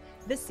take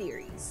the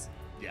series.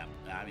 Yeah,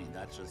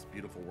 that's just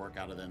beautiful work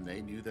out of them. They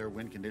knew their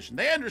win condition.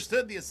 They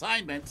understood the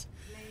assignment.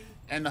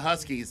 And the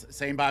Huskies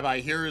saying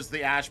bye-bye. Here's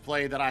the Ashe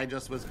play that I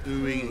just was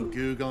oohing and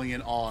googling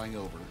and awing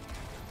over.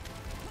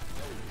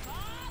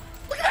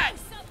 Look at that!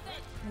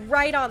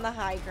 Right on the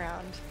high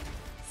ground.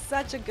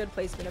 Such a good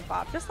placement of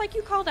Bob, just like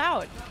you called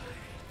out.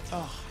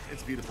 Oh,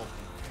 it's beautiful.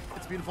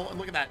 It's beautiful. And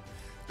look at that.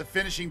 The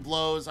finishing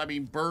blows,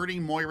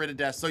 burning Moira to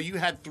death. So you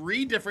had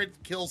 3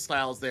 different kill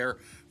styles there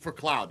for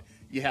Cloud.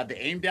 You had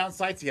the aim down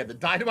sights, you had the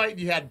dynamite, and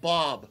you had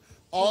Bob.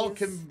 All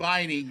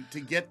combining to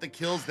get the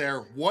kills there.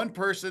 1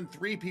 person,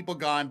 3 people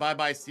gone.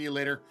 Bye-bye, see you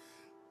later.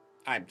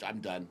 I'm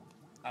done.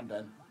 I'm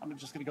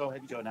just going to go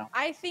ahead and go now.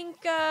 I think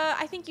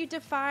you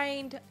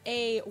defined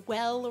a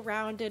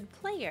well-rounded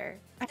player.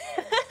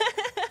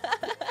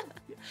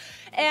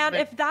 And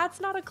if that's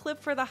not a clip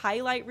for the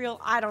highlight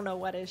reel, I don't know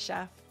what is,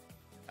 Chef.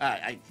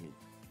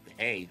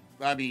 Hey,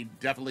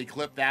 definitely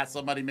clip that.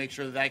 Somebody make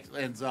sure that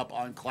ends up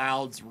on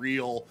Cloud's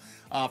reel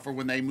for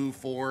when they move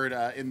forward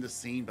in the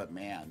scene. But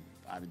man,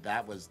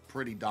 that was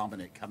pretty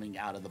dominant coming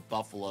out of the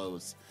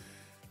Buffaloes.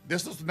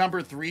 This was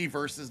number 3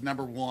 versus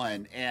number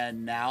 1.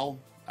 And now,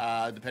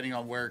 depending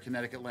on where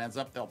Connecticut lands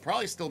up, they'll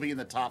probably still be in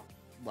the top,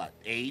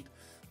 8?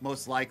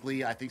 Most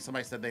likely. I think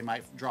somebody said they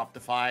might drop to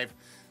 5.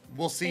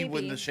 We'll see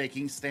when the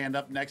Shakings stand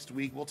up next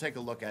week. We'll take a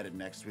look at it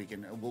next week,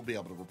 and we'll be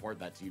able to report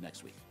that to you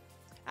next week.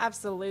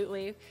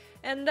 Absolutely.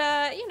 And,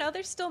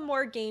 there's still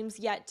more games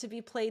yet to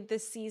be played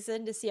this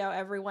season to see how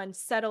everyone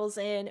settles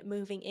in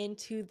moving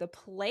into the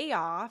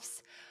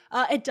playoffs.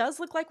 It does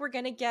look like we're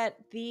going to get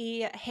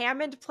the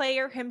Hammond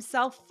player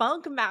himself,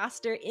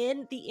 Funkmaster,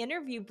 in the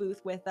interview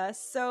booth with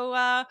us.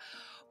 So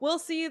we'll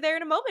see you there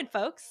in a moment,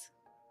 folks.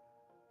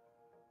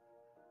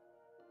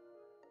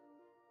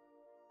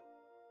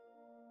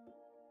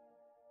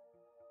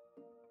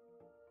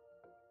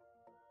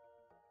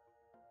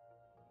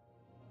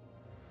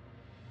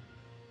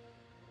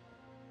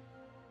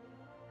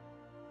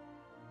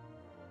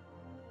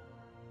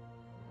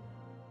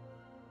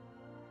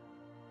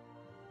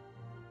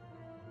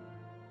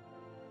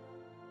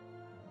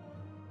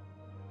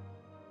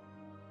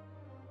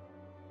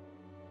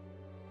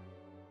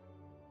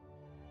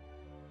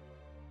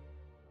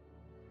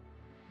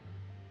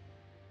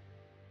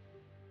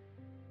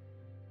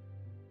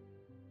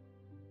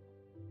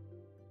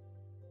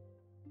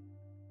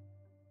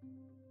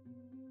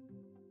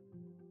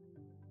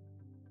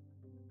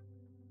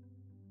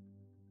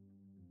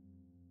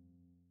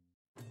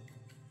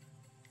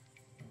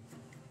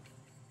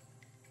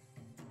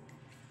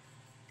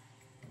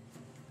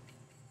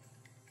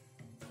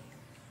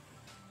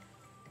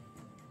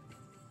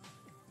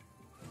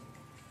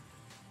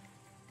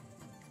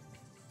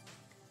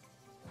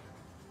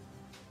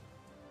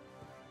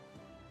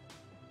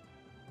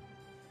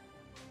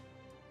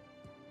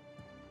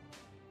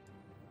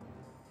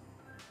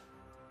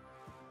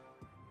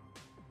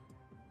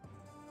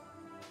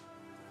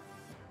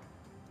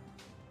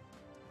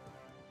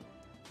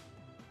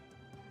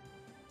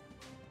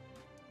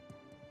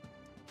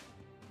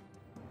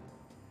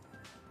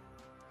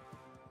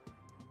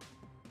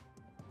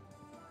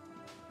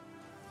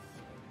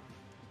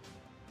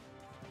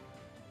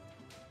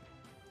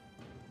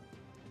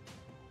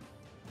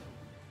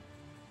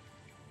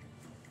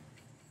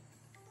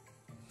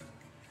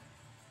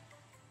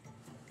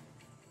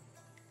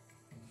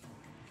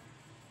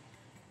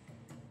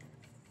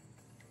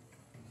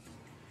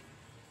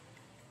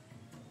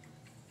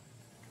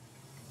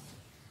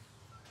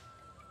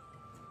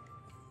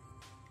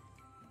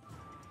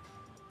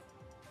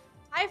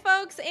 Hi,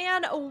 folks,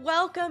 and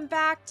welcome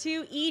back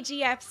to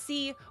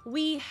EGFC.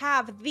 We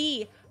have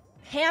the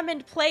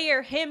Hammond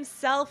player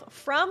himself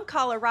from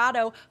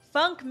Colorado,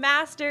 Funk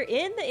Master,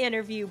 in the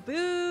interview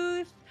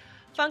booth.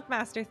 Funk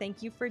Master,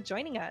 thank you for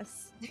joining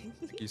us.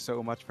 Thank you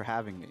so much for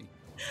having me.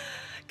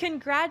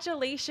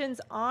 Congratulations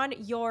on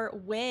your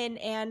win,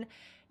 and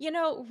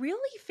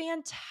really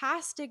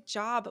fantastic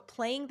job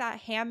playing that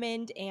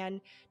Hammond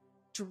and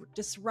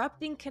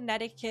disrupting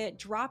Connecticut,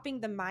 dropping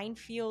the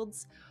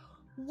minefields.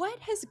 What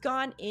has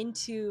gone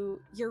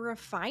into your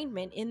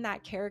refinement in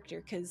that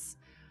character? Because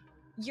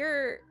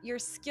your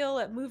skill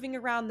at moving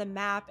around the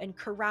map and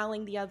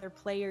corralling the other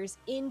players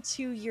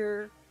into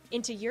your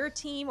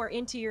team or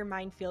into your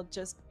minefield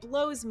just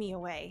blows me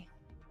away.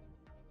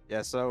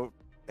 Yeah, so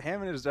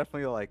Hammond is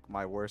definitely like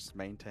my worst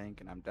main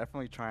tank, and I'm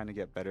definitely trying to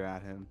get better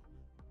at him.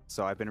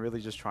 So I've been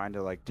really just trying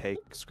to like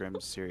take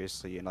scrims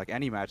seriously and like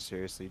any match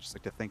seriously, just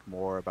like to think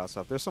more about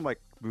stuff. There's some like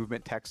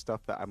movement tech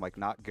stuff that I'm like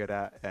not good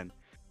at, and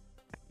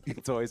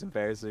it's always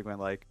embarrassing when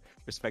like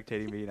you're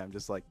spectating me and I'm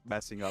just like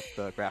messing up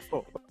the graph.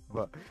 Oh,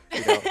 but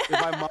in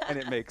my mind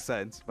it makes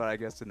sense, but I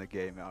guess in the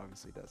game it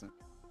obviously doesn't.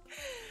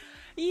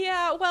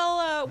 Yeah,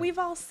 well, we've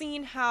all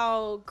seen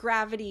how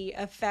gravity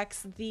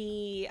affects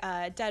the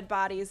dead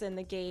bodies in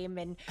the game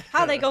and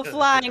how they go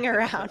flying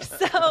around.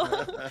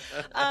 So,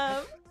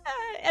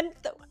 and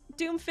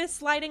Doomfist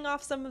sliding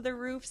off some of the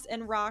roofs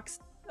and rocks.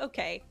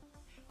 Okay.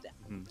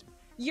 Mm-hmm.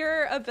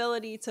 Your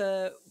ability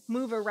to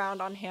move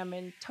around on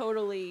Hammond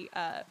totally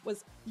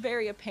was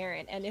very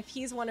apparent. And if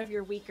he's one of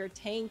your weaker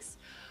tanks,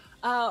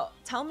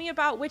 tell me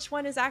about which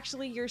one is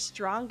actually your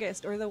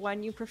strongest or the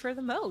one you prefer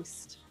the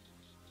most.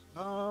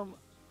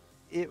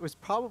 It was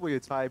probably a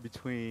tie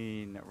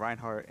between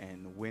Reinhardt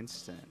and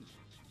Winston.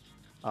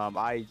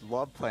 I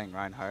love playing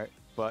Reinhardt,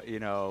 but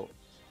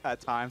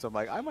at times I'm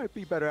like, I might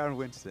be better on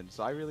Winston,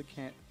 so I really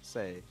can't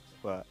say.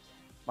 But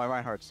my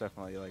Reinhardt's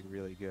definitely like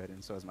really good,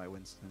 and so is my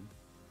Winston.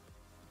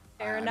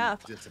 Fair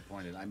enough.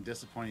 I'm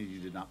disappointed you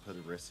did not put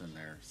a risk in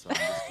there, so I'm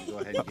just gonna go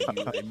ahead and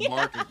give you a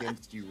mark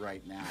against you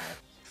right now.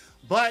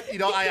 But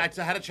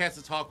I had a chance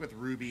to talk with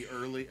Ruby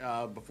early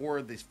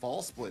before these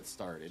fall splits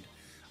started.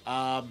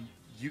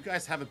 You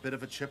guys have a bit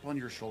of a chip on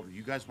your shoulder.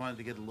 You guys wanted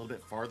to get a little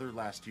bit farther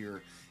last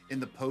year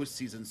in the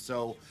postseason.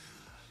 So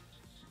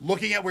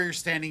looking at where you're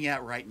standing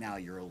at right now,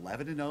 you're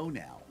 11-0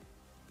 now,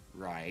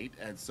 right?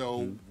 And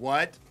so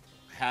what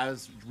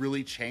has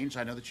really changed?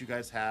 I know that you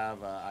guys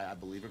have, I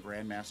believe, a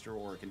Grandmaster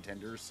or a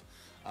Contenders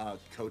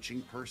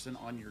coaching person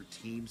on your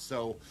team.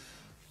 So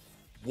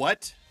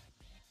what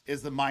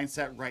is the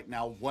mindset right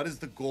now? What is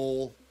the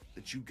goal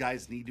that you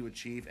guys need to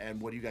achieve?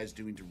 And what are you guys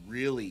doing to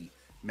really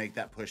make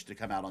that push to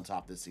come out on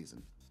top this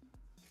season?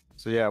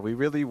 So yeah, we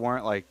really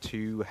weren't like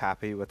too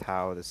happy with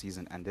how the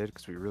season ended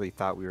because we really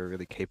thought we were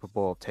really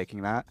capable of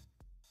taking that,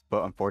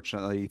 but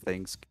unfortunately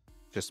things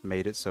just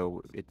made it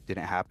so it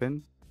didn't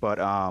happen. But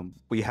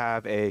we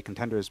have a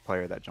Contenders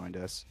player that joined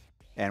us,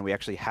 and we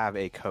actually have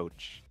a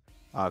coach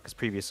because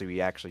previously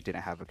we actually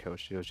didn't have a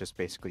coach. It was just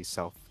basically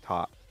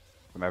self-taught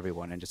from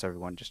everyone, and just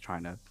everyone just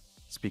trying to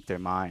speak their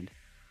mind.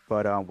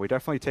 But we're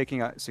definitely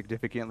taking it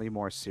significantly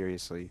more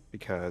seriously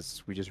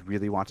because we just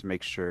really want to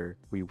make sure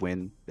we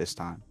win this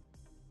time.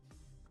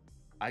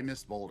 I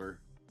miss Boulder.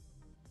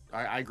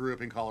 I grew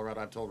up in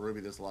Colorado. I've told Ruby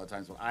this a lot of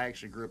times, but I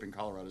actually grew up in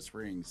Colorado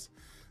Springs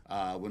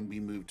when we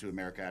moved to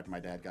America after my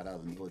dad got out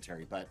of the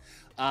military. But,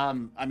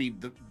 I mean,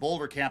 the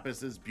Boulder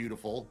campus is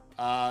beautiful.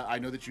 I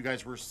know that you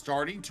guys were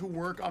starting to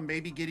work on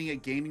maybe getting a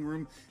gaming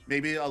room,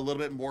 maybe a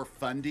little bit more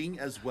funding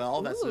as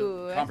well. That's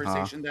a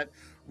conversation that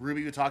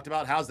Ruby talked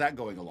about. How's that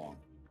going along?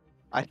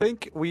 I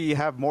think we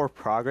have more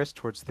progress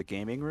towards the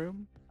gaming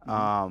room.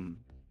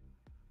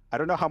 I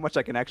don't know how much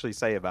I can actually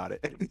say about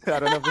it. I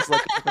don't know if it's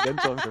like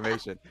confidential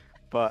information,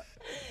 but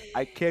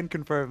I can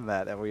confirm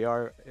that we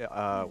are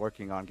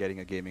working on getting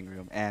a gaming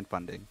room and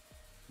funding.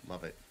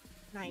 Love it.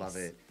 Nice. Love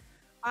it.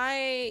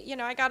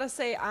 I gotta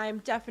say, I'm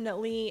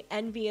definitely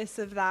envious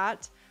of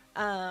that.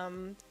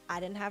 I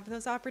didn't have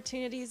those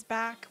opportunities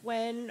back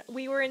when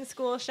we were in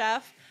school,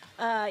 Chef.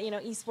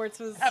 Esports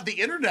was... I have the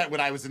internet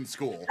when I was in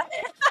school.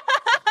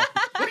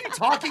 What are you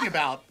talking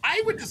about?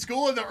 I went to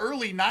school in the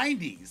early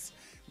 90s.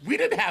 We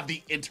didn't have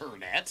the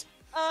internet.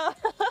 God.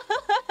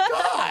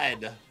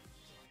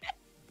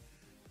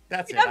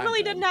 That's it.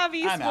 Definitely didn't have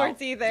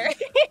esports either.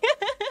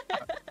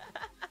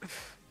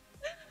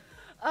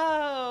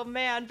 Oh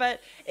man,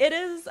 but it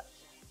is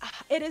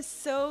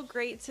so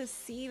great to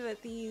see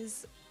that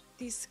these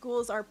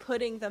schools are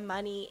putting the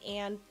money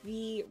and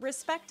the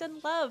respect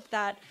and love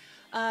that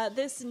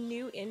this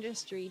new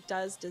industry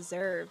does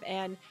deserve.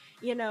 And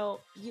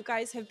you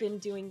guys have been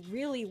doing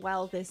really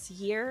well this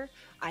year.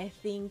 I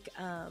think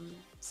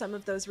some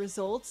of those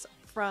results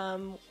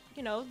from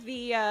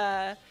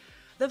the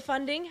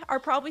funding are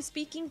probably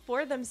speaking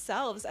for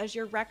themselves, as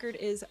your record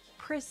is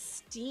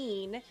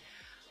pristine.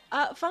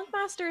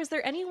 Funkmaster, is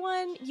there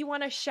anyone you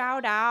want to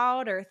shout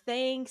out or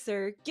thanks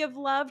or give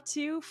love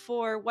to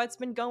for what's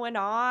been going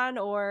on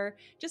or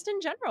just in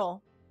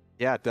general?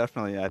 Yeah,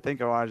 definitely. I think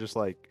I want to just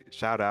like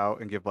shout out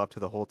and give love to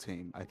the whole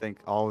team. I think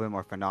all of them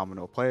are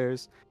phenomenal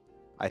players.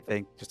 I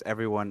think just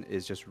everyone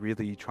is just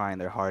really trying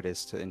their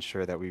hardest to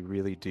ensure that we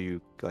really do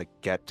like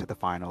get to the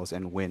finals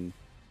and win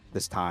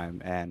this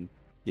time. And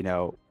you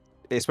know,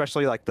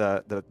 especially like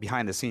the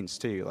behind the scenes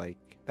too. Like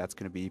that's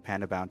going to be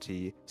Panda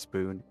Bounty,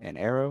 Spoon, and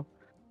Arrow.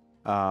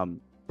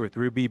 With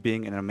Ruby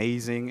being an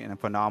amazing and a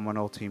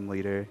phenomenal team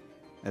leader,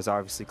 there's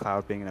obviously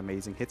Cloud being an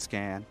amazing hit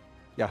scan,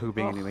 Yahoo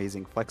being an Oh,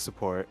 amazing flex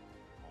support,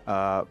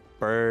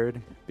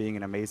 Bird being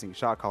an amazing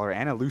shot caller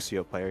and a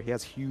Lucio player. He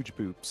has huge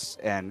boops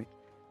and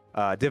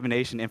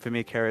Divination,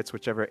 Infamy, Carrots,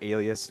 whichever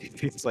alias he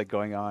feels like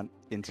going on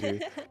into.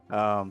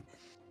 Um,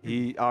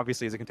 he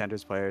obviously is a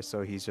contenders player,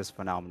 so he's just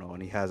phenomenal,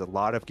 and he has a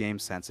lot of game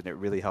sense, and it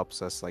really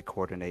helps us like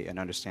coordinate and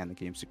understand the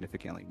game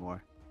significantly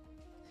more.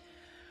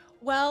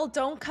 well,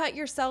 don't cut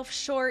yourself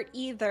short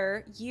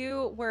either.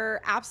 You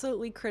were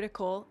absolutely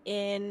critical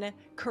in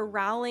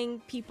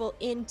corralling people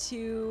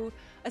into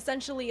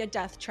essentially a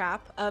death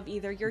trap of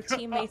either your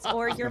teammates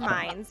or your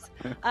mines.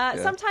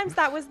 Yeah, Sometimes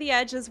that was the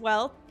edge as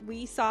well.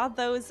 We saw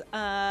those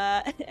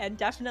and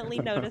definitely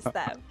noticed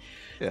them.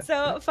 yeah.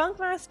 So,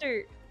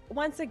 Funkmaster,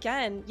 once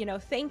again,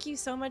 thank you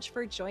so much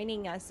for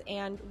joining us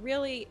and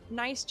really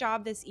nice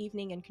job this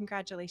evening and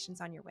congratulations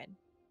on your win.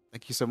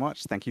 Thank you so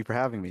much. Thank you for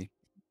having me.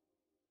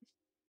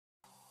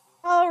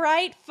 All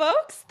right,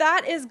 folks,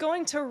 that is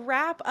going to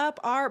wrap up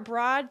our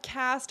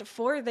broadcast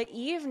for the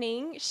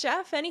evening.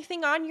 Chef,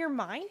 anything on your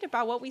mind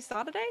about what we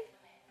saw today?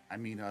 I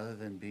mean, other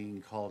than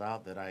being called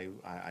out that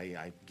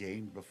I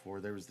gamed before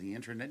there was the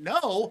internet.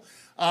 No,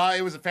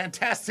 it was a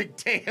fantastic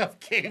day of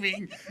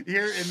gaming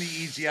here in the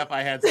EGF.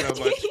 I had so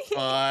much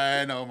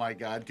fun. Oh my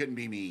God, couldn't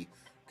be me.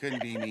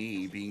 Couldn't be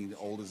me being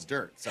old as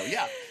dirt. So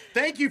yeah,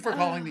 thank you for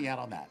calling me out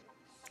on that.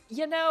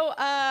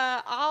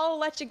 I'll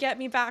let you get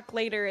me back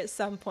later at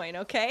some point,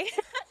 okay?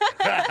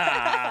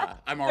 I'm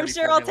I'm already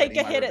sure I'll take formulating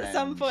a my hit at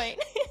some revenge.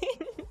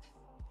 point.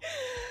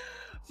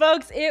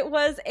 Folks, it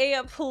was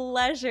a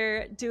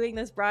pleasure doing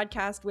this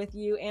broadcast with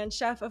you. And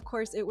Chef, of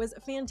course, it was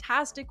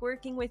fantastic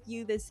working with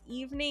you this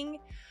evening.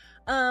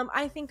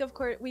 I think, of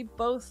course, we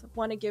both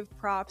want to give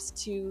props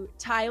to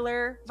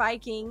Tyler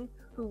Viking,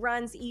 who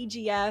runs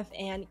EGF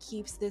and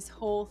keeps this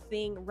whole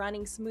thing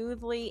running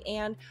smoothly.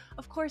 And,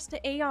 of course,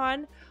 to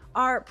Aeon,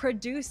 our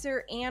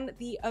producer and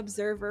the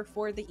observer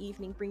for the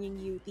evening, bringing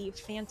you the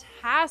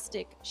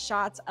fantastic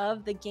shots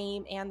of the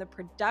game and the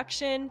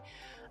production.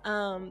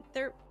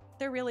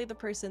 They're really the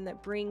person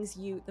that brings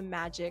you the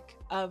magic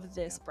of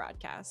this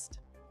broadcast.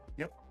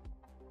 Yep,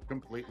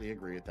 completely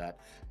agree with that.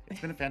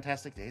 It's been a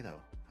fantastic day, though.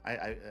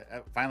 I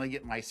finally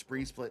get my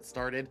spree split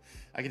started.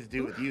 I get to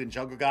do it with you and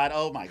Jungle God.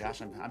 Oh my gosh,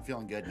 I'm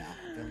feeling good now.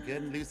 I'm feeling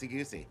good and loosey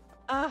goosey.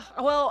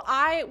 Well,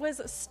 I was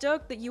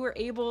stoked that you were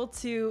able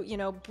to,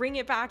 bring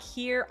it back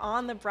here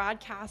on the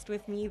broadcast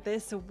with me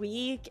this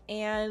week,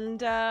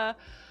 and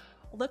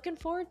looking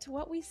forward to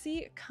what we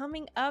see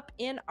coming up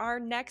in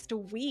our next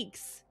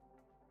weeks.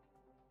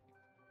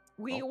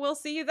 We will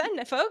see you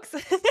then, folks.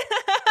 Bye, guys.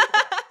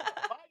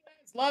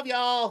 Love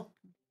y'all.